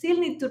 We still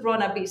need to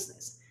run a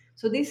business.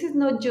 So this is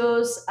not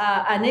just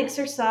an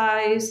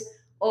exercise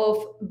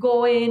of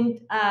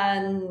going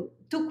and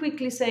too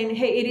quickly saying,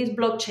 hey, it is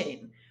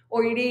blockchain,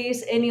 or it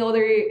is any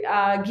other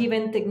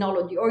given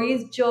technology, or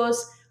it's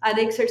just an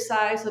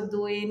exercise of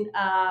doing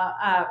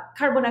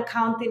carbon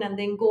accounting and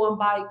then go and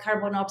buy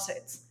carbon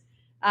offsets.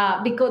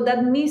 Because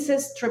that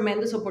misses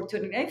tremendous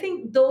opportunity. I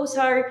think those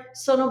are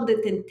some of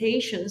the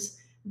temptations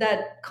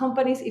that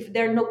companies, if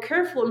they're not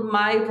careful,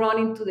 might run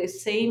into the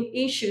same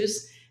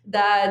issues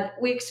that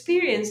we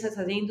experience as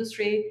an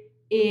industry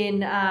in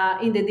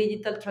the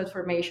digital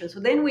transformation. So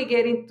then we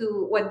get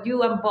into what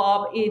you and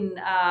Bob in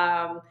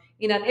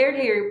an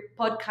earlier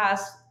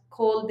podcast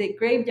called the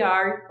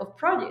graveyard of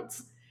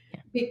projects,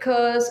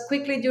 because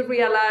quickly you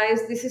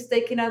realize this is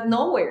taken out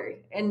nowhere.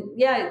 And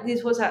yeah,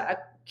 this was a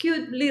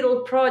cute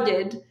little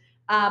project,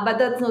 but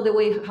that's not the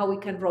way how we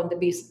can run the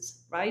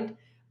business, right?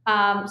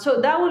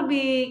 So that will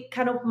be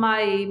kind of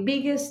my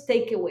biggest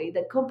takeaway,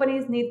 that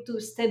companies need to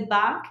step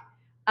back.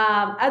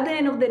 At the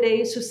end of the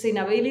day,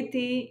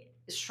 sustainability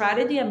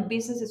strategy and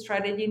business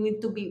strategy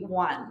need to be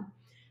one.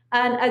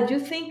 And as you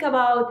think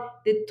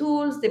about the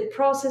tools, the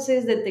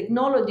processes, the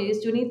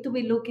technologies, you need to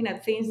be looking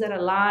at things that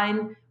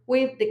align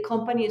with the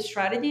company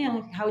strategy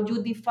and how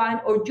you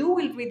define, or you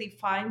will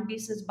redefine,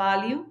 business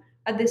value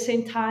at the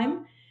same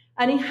time.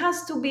 And it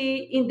has to be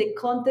in the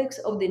context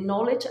of the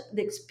knowledge,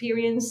 the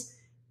experience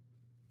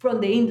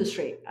from the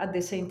industry at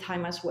the same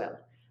time as well.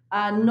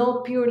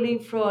 Not purely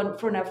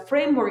from a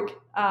framework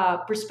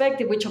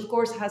perspective, which of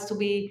course has to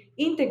be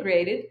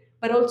integrated,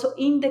 but also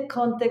in the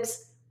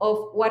context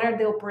of what are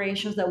the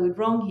operations that we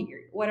run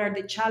here, what are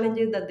the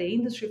challenges that the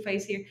industry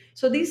face here.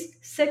 So this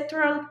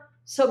sectoral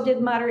subject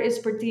matter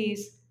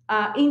expertise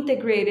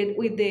integrated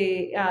with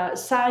the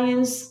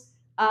science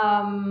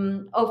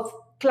of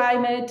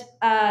climate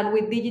and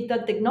with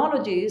digital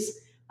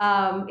technologies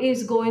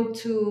is going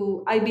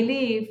to, I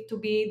believe, to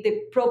be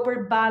the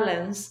proper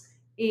balance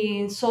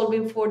in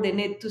solving for the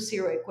net to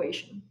zero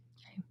equation.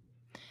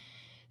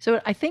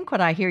 So I think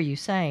what I hear you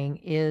saying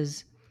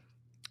is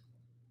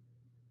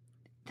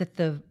that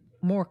the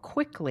more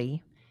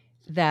quickly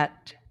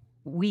that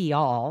we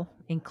all,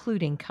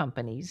 including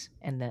companies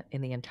and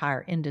in the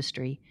entire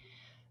industry,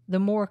 the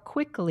more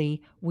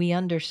quickly we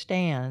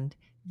understand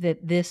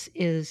that this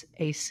is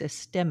a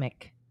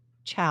systemic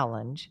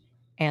challenge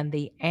and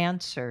the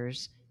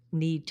answers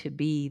need to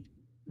be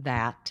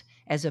that,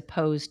 as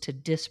opposed to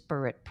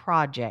disparate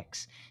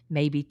projects,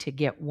 maybe to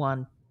get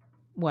one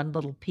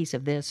little piece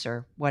of this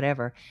or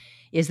whatever,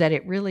 is that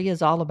it really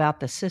is all about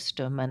the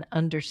system and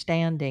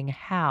understanding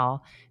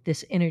how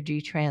this energy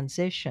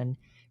transition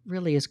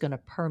really is going to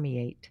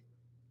permeate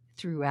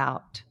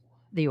throughout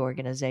the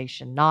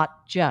organization,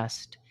 not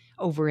just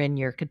over in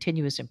your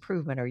continuous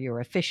improvement or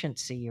your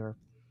efficiency or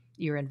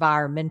your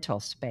environmental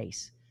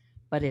space,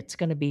 but it's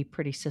going to be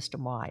pretty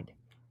system wide.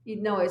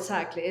 No,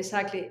 exactly,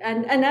 exactly.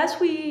 And as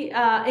we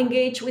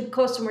engage with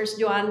customers,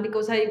 Joanne,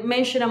 because I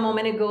mentioned a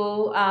moment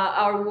ago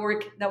our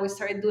work that we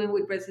started doing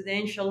with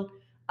residential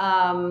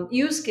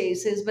use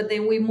cases, but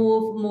then we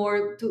move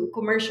more to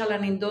commercial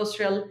and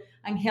industrial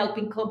and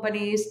helping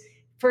companies,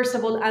 first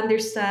of all,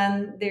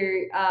 understand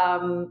their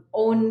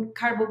own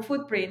carbon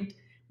footprint,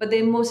 but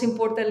then most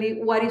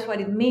importantly, what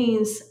it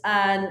means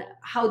and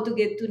how to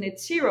get to net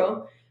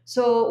zero.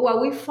 So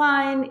what we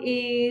find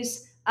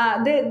is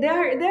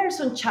there are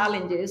some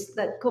challenges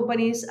that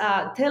companies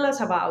tell us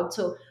about.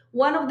 So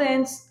one of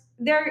them,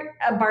 there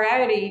are a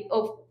variety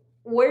of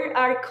where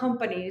are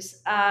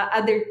companies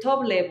at their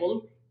top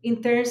level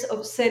in terms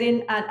of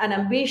setting an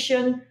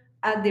ambition,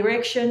 a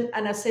direction,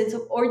 and a sense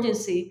of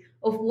urgency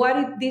of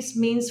what this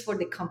means for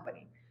the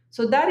company.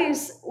 So that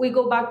is, we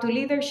go back to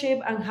leadership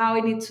and how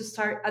it needs to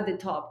start at the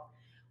top.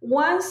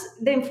 Once,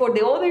 then for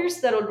the others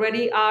that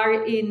already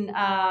are in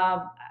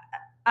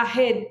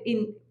ahead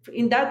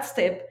in that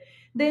step,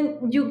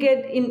 then you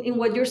get in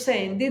what you're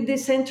saying, the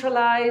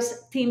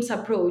decentralized teams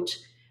approach.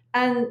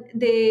 And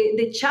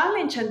the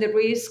challenge and the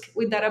risk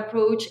with that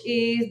approach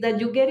is that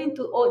you get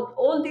into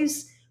all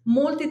these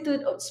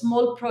multitude of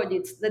small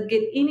projects that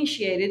get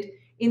initiated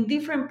in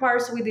different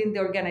parts within the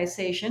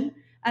organization,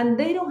 and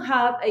they don't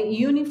have a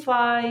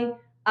unified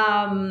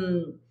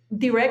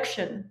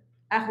direction,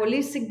 a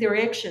holistic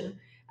direction,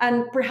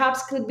 and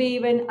perhaps could be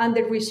even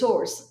under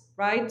resourced,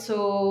 right?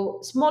 So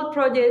small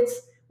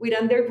projects with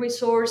under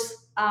resourced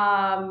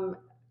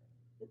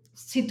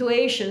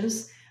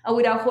situations and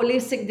with a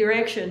holistic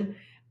direction.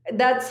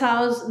 That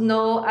sounds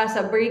no as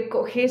a very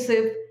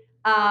cohesive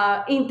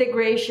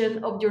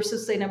integration of your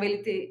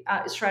sustainability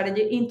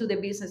strategy into the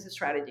business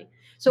strategy.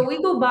 So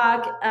we go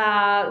back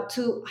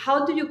to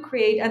how do you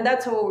create, and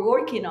that's what we're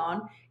working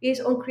on, is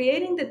on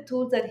creating the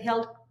tools that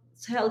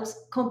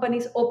helps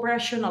companies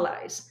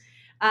operationalize.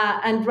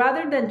 And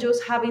rather than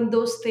just having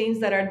those things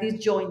that are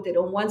disjointed,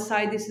 on one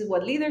side, this is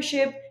what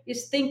leadership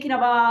is thinking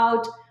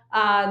about,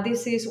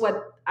 this is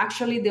what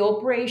actually the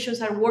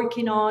operations are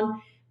working on,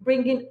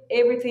 bringing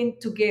everything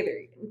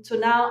together. So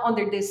now,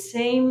 under the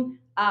same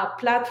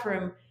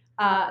platform,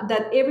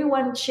 that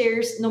everyone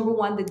shares, number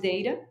one, the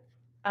data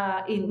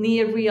in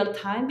near real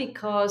time,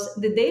 because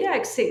the data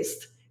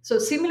exists. So,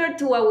 similar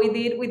to what we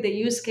did with the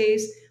use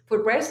case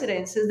for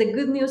residences, the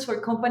good news for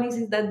companies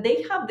is that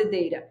they have the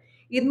data.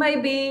 It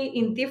might be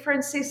in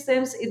different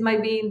systems, it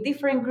might be in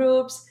different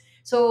groups.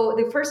 So,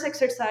 the first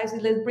exercise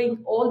is let's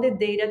bring all the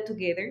data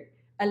together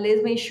and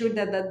let's make sure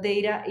that the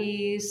data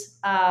is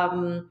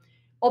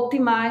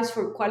optimized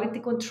for quality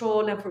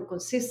control and for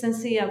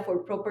consistency and for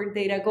proper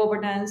data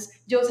governance,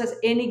 just as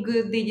any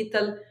good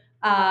digital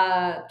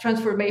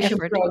transformation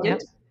Effort.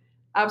 project. Yep.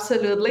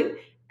 Absolutely.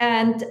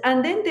 And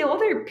then the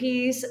other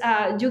piece,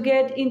 you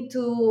get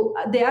into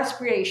the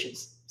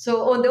aspirations.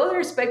 So on the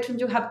other spectrum,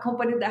 you have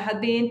companies that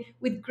have been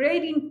with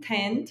great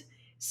intent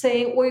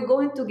saying we're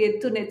going to get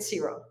to net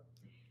zero,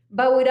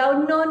 but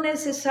without not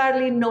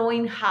necessarily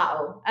knowing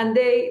how. And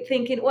they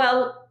thinking,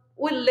 well,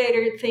 we'll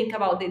later think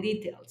about the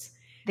details.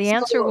 The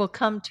answer So will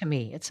come to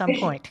me at some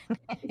point.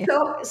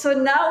 Yeah. so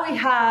now we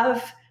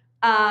have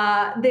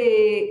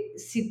the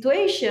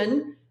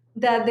situation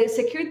that the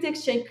Security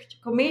Exchange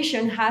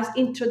Commission has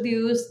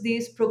introduced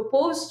this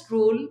proposed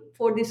rule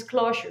for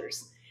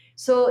disclosures.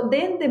 So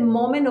then the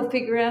moment of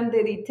figuring out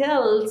the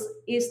details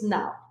is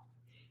now,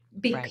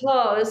 Right.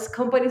 because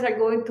companies are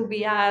going to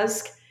be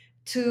asked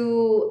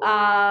to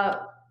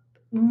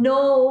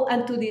know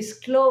and to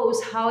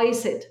disclose how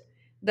is it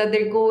that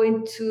they're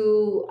going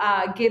to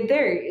get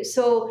there.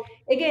 So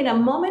again, a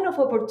moment of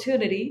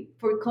opportunity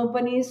for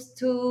companies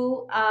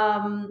to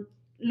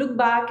look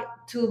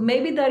back to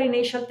maybe that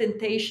initial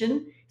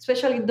temptation,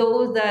 especially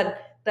those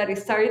that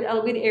started a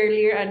little bit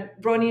earlier and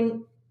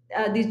running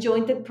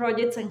disjointed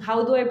projects, and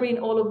how do I bring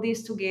all of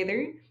this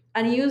together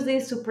and use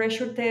this to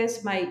pressure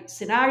test my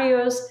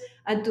scenarios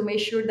and to make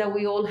sure that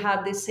we all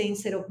have the same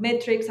set of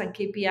metrics and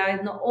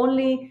KPIs, not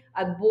only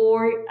at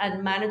board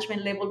and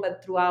management level,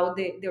 but throughout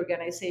the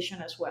organization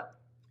as well.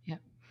 Yeah.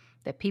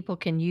 That people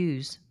can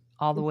use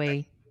all the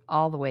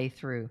way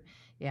through.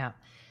 Yeah.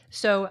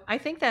 So I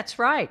think that's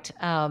right.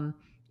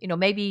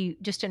 Maybe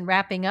just in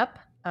wrapping up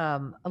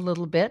a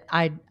little bit,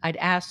 I'd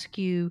ask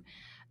you.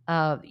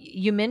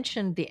 You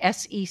mentioned the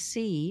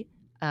SEC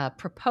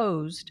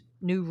proposed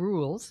new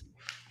rules,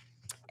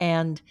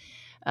 and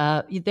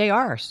they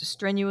are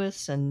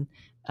strenuous and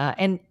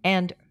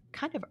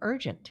kind of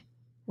urgent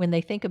when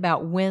they think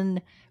about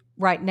when.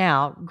 Right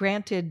now,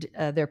 granted,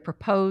 they're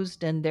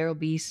proposed, and there'll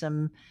be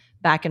some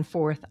back and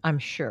forth, I'm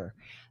sure,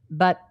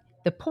 but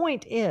the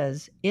point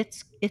is,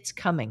 it's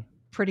coming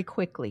pretty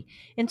quickly.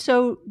 And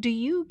so, do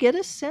you get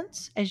a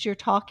sense as you're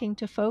talking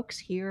to folks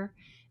here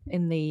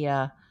in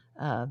uh,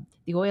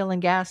 the oil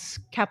and gas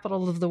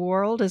capital of the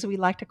world, as we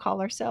like to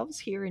call ourselves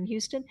here in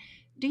Houston?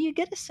 Do you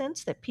get a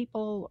sense that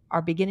people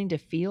are beginning to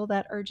feel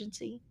that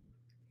urgency?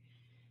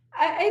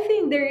 I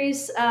think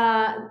there's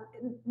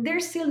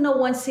still no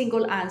one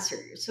single answer.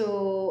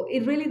 So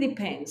it really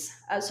depends.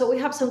 So we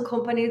have some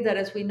companies that,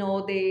 as we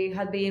know, they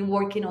have been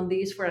working on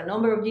this for a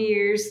number of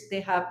years.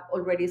 They have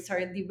already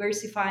started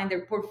diversifying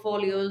their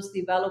portfolios,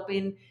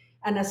 developing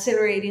and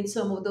accelerating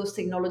some of those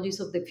technologies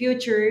of the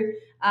future.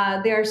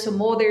 There are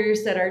some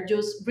others that are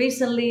just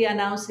recently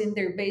announcing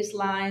their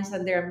baselines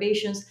and their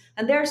ambitions,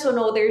 and there are some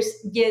others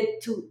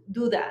yet to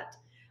do that.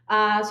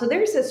 So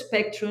there's a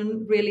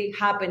spectrum really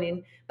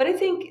happening, but I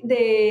think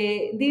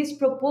this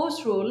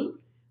proposed rule,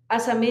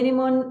 as a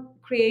minimum,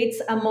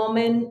 creates a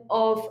moment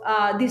of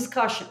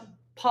discussion,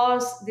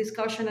 pause,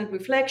 discussion, and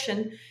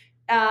reflection.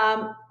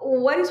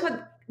 What is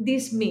what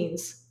this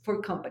means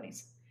for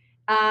companies?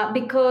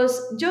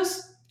 Because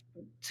just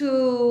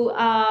to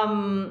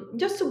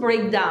just to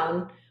break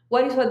down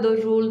what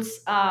those rules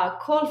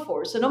call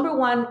for. So number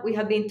one, we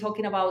have been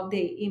talking about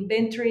the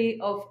inventory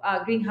of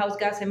greenhouse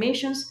gas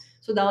emissions.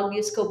 So that will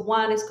be scope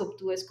one, scope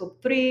two,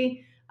 scope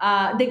three.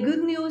 The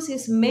good news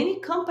is many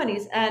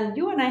companies, and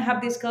you and I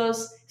have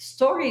discussed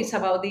stories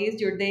about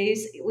this, your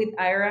days with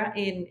IRA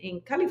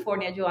in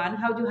California, Joanne,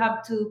 how you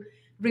have to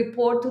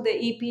report to the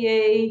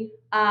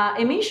EPA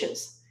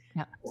emissions.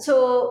 Yeah.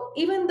 So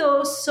even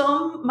though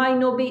some might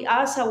not be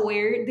as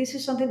aware, this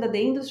is something that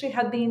the industry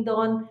had been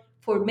done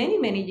for many,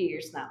 many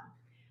years now.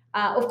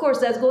 Of course,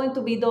 that's going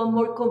to be done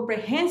more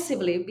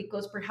comprehensively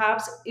because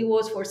perhaps it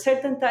was for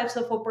certain types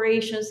of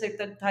operations,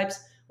 certain types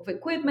of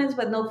equipment,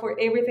 but not for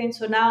everything.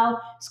 So now,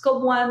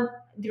 scope one,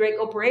 direct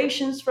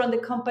operations from the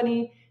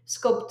company,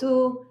 scope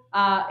two,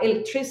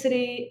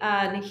 electricity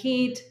and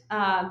heat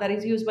that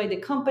is used by the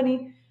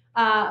company,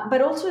 but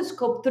also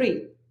scope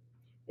three.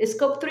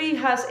 Scope 3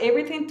 has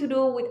everything to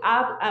do with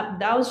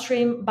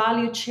downstream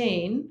value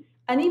chain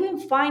and even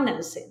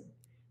financing.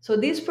 So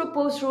these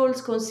proposed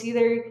rules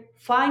consider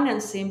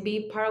financing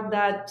be part of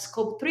that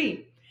scope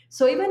 3.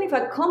 So even if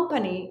a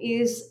company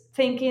is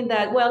thinking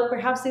that, well,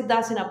 perhaps it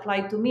doesn't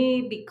apply to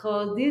me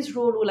because this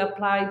rule will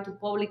apply to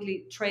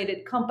publicly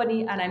traded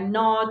company and I'm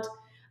not,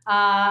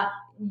 uh,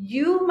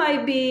 you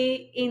might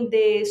be in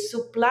the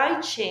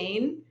supply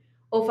chain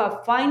of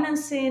a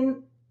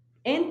financing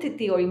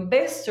entity or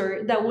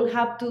investor that will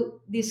have to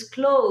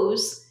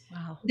disclose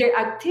Wow. their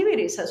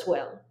activities as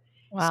well.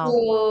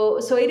 Wow.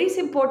 So it is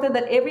important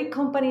that every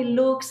company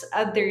looks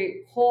at their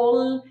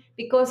whole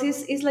because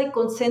it's like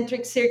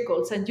concentric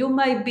circles, and you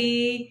might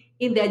be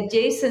in the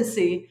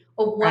adjacency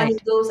of one of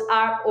Right. those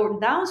up or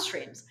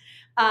downstreams.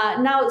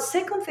 Now,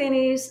 second thing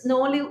is not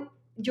only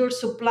your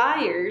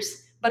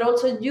suppliers, but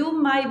also you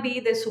might be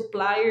the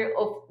supplier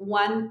of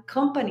one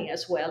company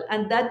as well,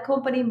 and that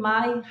company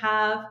might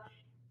have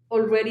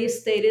already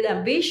stated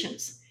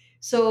ambitions.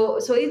 So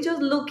it's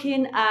just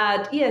looking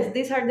at, yes,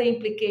 these are the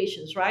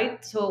implications,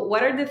 right? So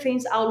what are the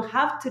things I'll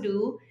have to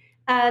do,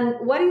 and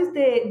what is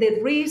the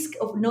risk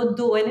of not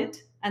doing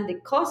it and the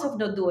cost of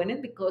not doing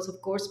it? Because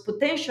of course,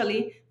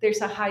 potentially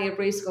there's a higher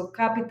risk of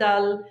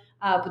capital.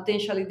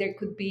 Potentially there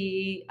could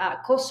be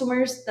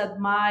customers that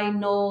might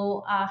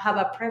not have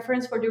a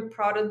preference for your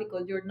product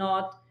because you're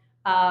not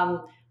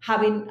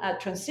having a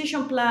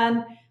transition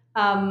plan.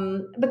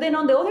 But then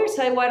on the other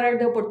side, what are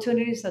the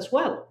opportunities as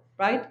well,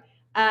 right?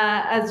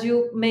 As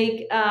you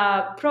make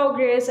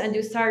progress and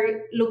you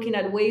start looking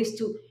at ways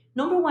to,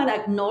 number one,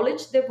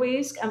 acknowledge the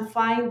risk and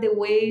find the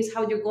ways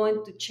how you're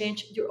going to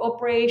change your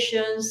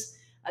operations,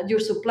 your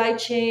supply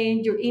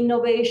chain, your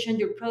innovation,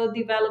 your product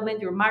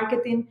development, your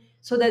marketing,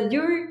 so that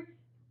your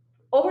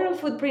overall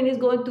footprint is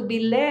going to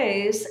be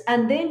less,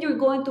 and then you're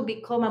going to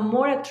become a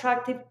more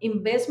attractive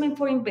investment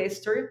for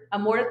investor, a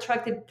more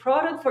attractive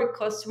product for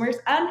customers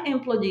and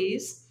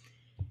employees,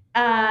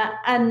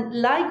 and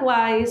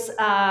likewise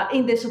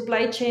in the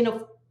supply chain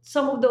of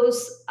some of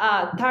those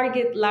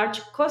target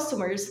large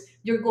customers,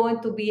 you're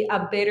going to be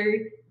a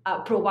better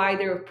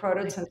provider of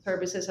products and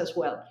services as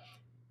well.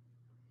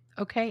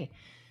 Okay.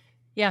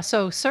 Yeah,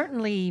 so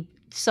certainly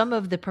some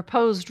of the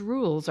proposed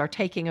rules are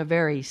taking a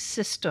very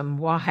system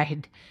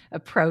wide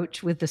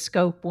approach with the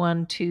scope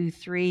one, two,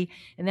 three.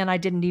 And then I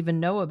didn't even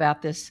know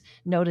about this.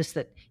 Notice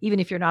that even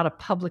if you're not a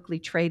publicly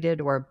traded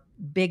or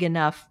big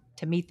enough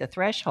to meet the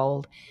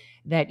threshold,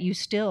 that you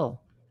still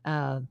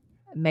uh,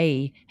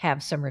 may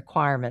have some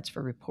requirements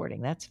for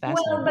reporting. That's Well,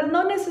 fascinating. but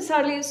not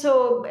necessarily.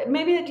 So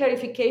maybe the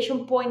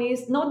clarification point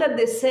is not that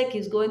the SEC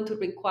is going to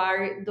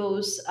require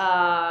those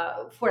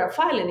for a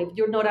filing. If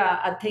you're not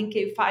a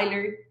 10K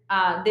filer,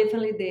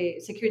 definitely the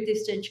Security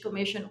Exchange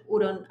Commission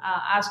wouldn't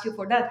ask you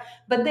for that.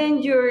 But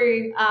then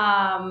your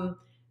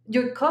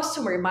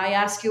customer might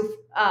ask you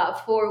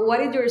for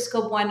what is your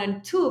scope one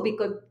and two,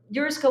 because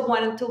your scope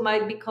one and two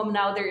might become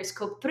now their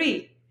scope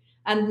three.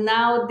 And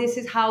now this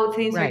is how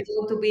things are Right.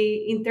 going to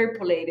be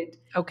interpolated.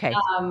 Okay.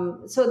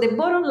 So the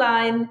bottom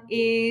line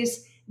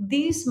is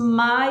this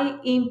might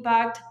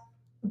impact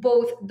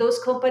both those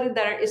companies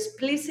that are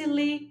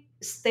explicitly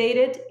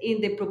stated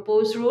in the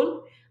proposed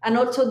rule and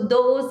also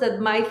those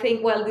that might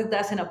think, well, this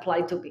doesn't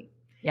apply to me.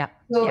 Yeah.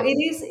 So Yeah.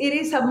 it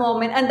is a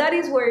moment, and that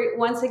is where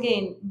once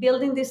again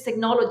building these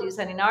technologies,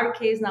 and in our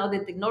case now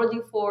the technology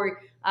for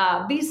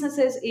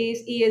businesses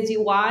is ESG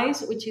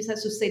Wise, which is a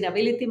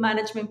sustainability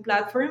management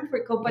platform for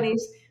Yeah.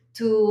 companies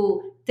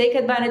to take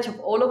advantage of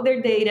all of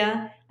their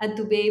data and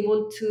to be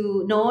able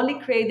to not only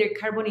create their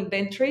carbon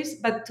inventories,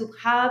 but to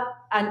have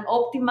an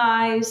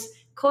optimized,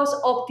 cost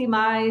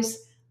optimized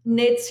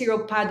net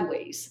zero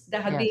pathways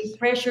that have been Yes.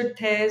 pressure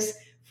tests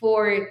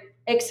for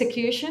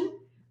execution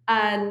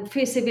and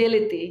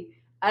feasibility,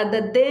 and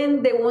that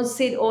then they won't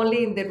sit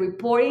only in the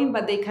reporting,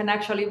 but they can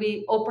actually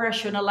be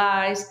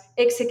operationalized,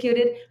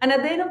 executed, and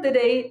at the end of the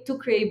day, to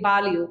create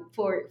value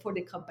for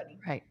the company.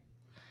 Right.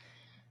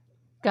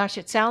 Gosh,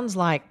 it sounds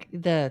like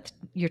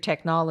your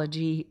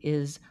technology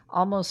is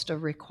almost a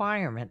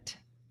requirement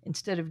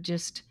instead of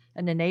just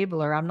an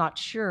enabler. I'm not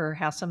sure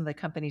how some of the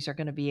companies are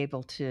going to be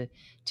able to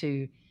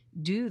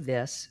do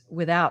this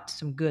without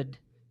some good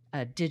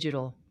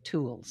digital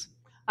tools.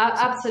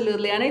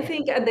 Absolutely. And I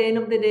think at the end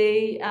of the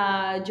day,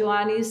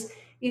 Joanne, is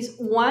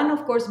one,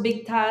 of course,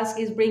 big task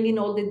is bringing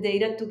all the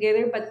data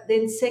together, but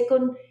then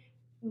second,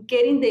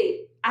 getting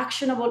the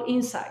actionable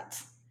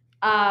insights.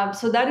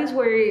 So that is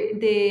where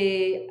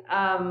the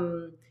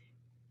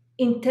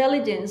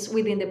intelligence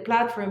within the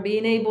platform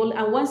being able,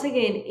 and once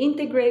again,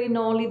 integrating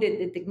not only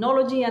the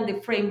technology and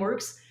the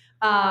frameworks.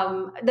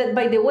 That,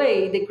 by the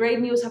way, the great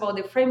news about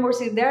the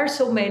frameworks is there are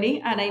so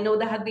many, and I know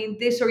that have been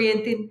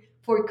disorienting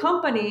for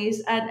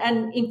companies.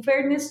 And in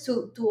fairness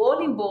to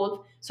all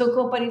involved, some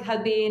companies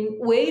have been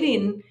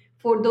waiting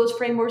for those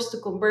frameworks to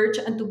converge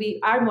and to be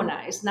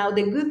harmonized. Now,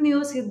 the good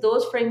news is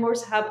those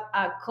frameworks have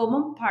a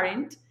common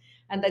parent,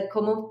 and that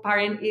common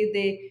parent is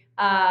the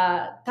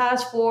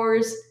task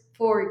force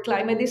for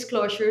climate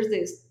disclosures,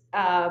 this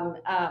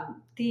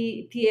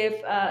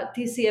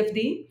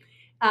TCFD.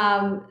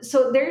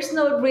 So there's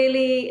no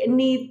really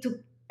need to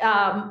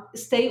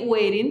stay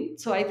waiting.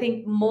 So I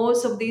think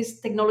most of these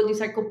technologies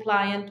are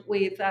compliant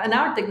with, and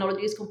our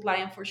technology is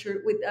compliant for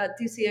sure with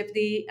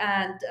TCFD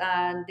and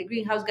the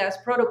greenhouse gas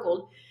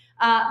protocol.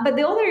 But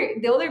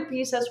the other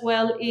piece as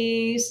well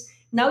is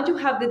now you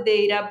have the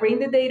data, bring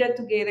the data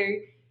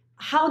together.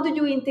 How do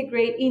you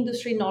integrate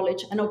industry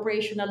knowledge and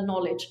operational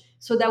knowledge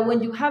so that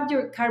when you have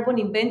your carbon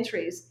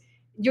inventories,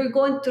 you're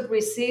going to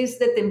resist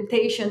the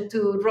temptation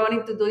to run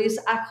into these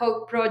ad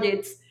hoc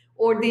projects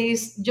or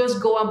these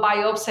just go and buy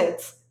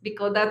offsets,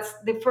 because that's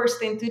the first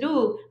thing to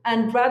do,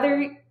 and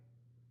rather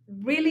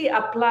really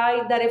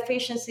apply that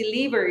efficiency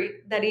lever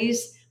that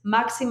is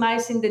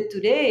maximizing the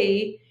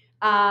today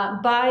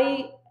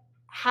by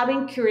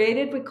having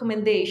curated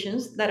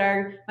recommendations that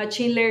are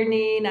machine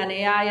learning and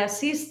AI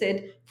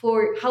assisted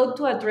for how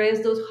to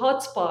address those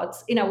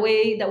hotspots in a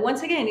way that,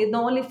 once again, is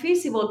not only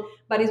feasible,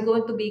 but is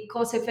going to be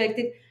cost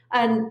effective,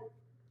 and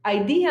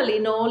ideally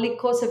not only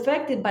cost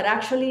effective, but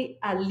actually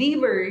a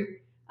lever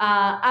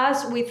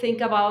as we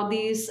think about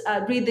this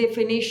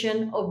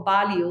redefinition of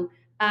value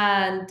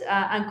and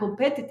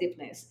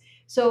competitiveness.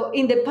 So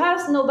in the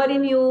past, nobody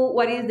knew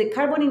what is the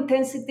carbon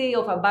intensity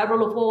of a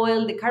barrel of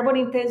oil, the carbon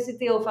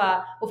intensity of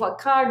a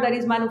car that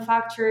is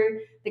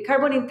manufactured, the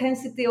carbon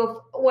intensity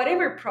of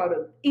whatever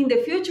product. In the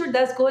future,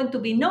 that's going to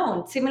be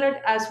known. Similar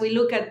as we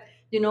look at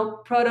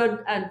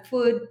product and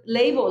food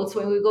labels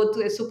when we go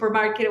to a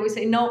supermarket and we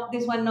say, no,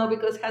 this one no,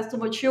 because it has too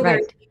much sugar.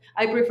 Right.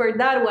 I prefer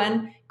that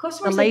one.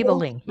 Customers, the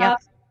labeling.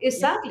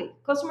 Exactly.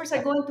 Yep. Customers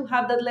are going to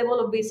have that level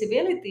of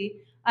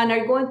visibility and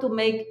are going to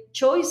make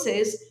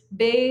choices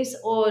based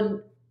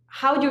on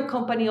how your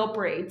company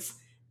operates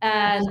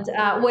and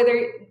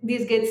whether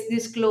this gets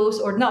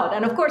disclosed or not.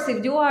 And of course,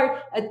 if you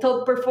are a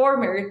top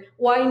performer,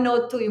 why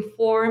not to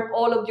inform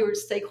all of your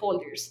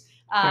stakeholders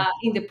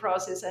in the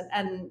process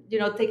and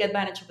take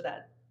advantage of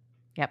that.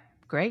 Yep.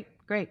 Great.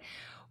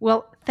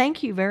 Well,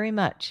 thank you very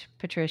much,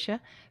 Patricia,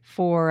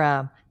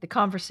 for the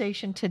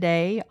conversation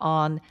today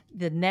on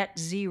the net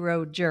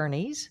zero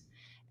journeys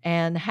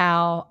and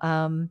how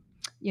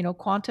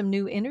quantum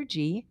new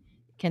energy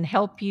can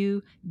help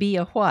you be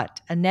a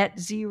net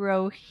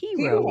zero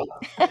hero.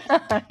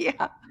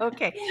 Yeah.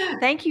 Okay.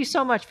 Thank you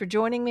so much for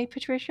joining me,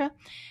 Patricia.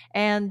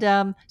 And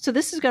so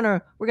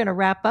we're gonna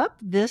wrap up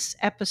this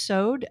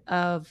episode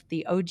of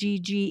the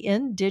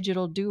OGGN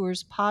Digital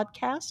Doers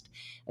podcast.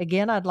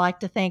 Again, I'd like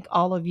to thank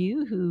all of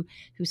you who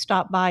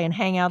stopped by and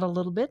hang out a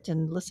little bit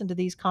and listen to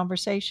these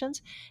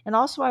conversations. And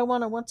also, I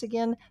want to once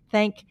again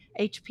thank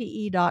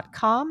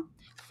HPE.com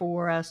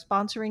for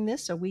sponsoring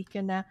this so we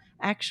can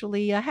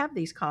actually have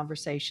these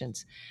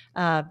conversations.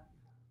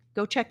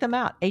 Go check them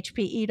out,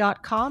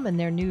 HPE.com and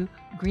their new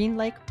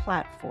GreenLake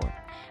platform.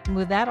 And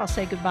with that, I'll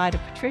say goodbye to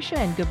Patricia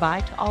and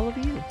goodbye to all of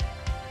you.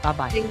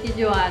 Bye-bye. Thank you,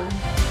 Joanne.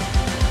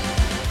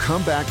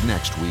 Come back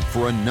next week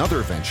for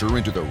another venture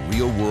into the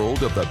real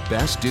world of the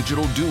best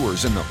digital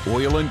doers in the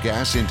oil and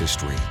gas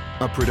industry,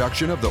 a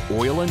production of the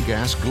Oil and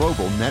Gas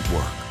Global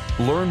Network.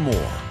 Learn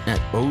more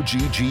at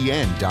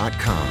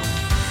OGGN.com.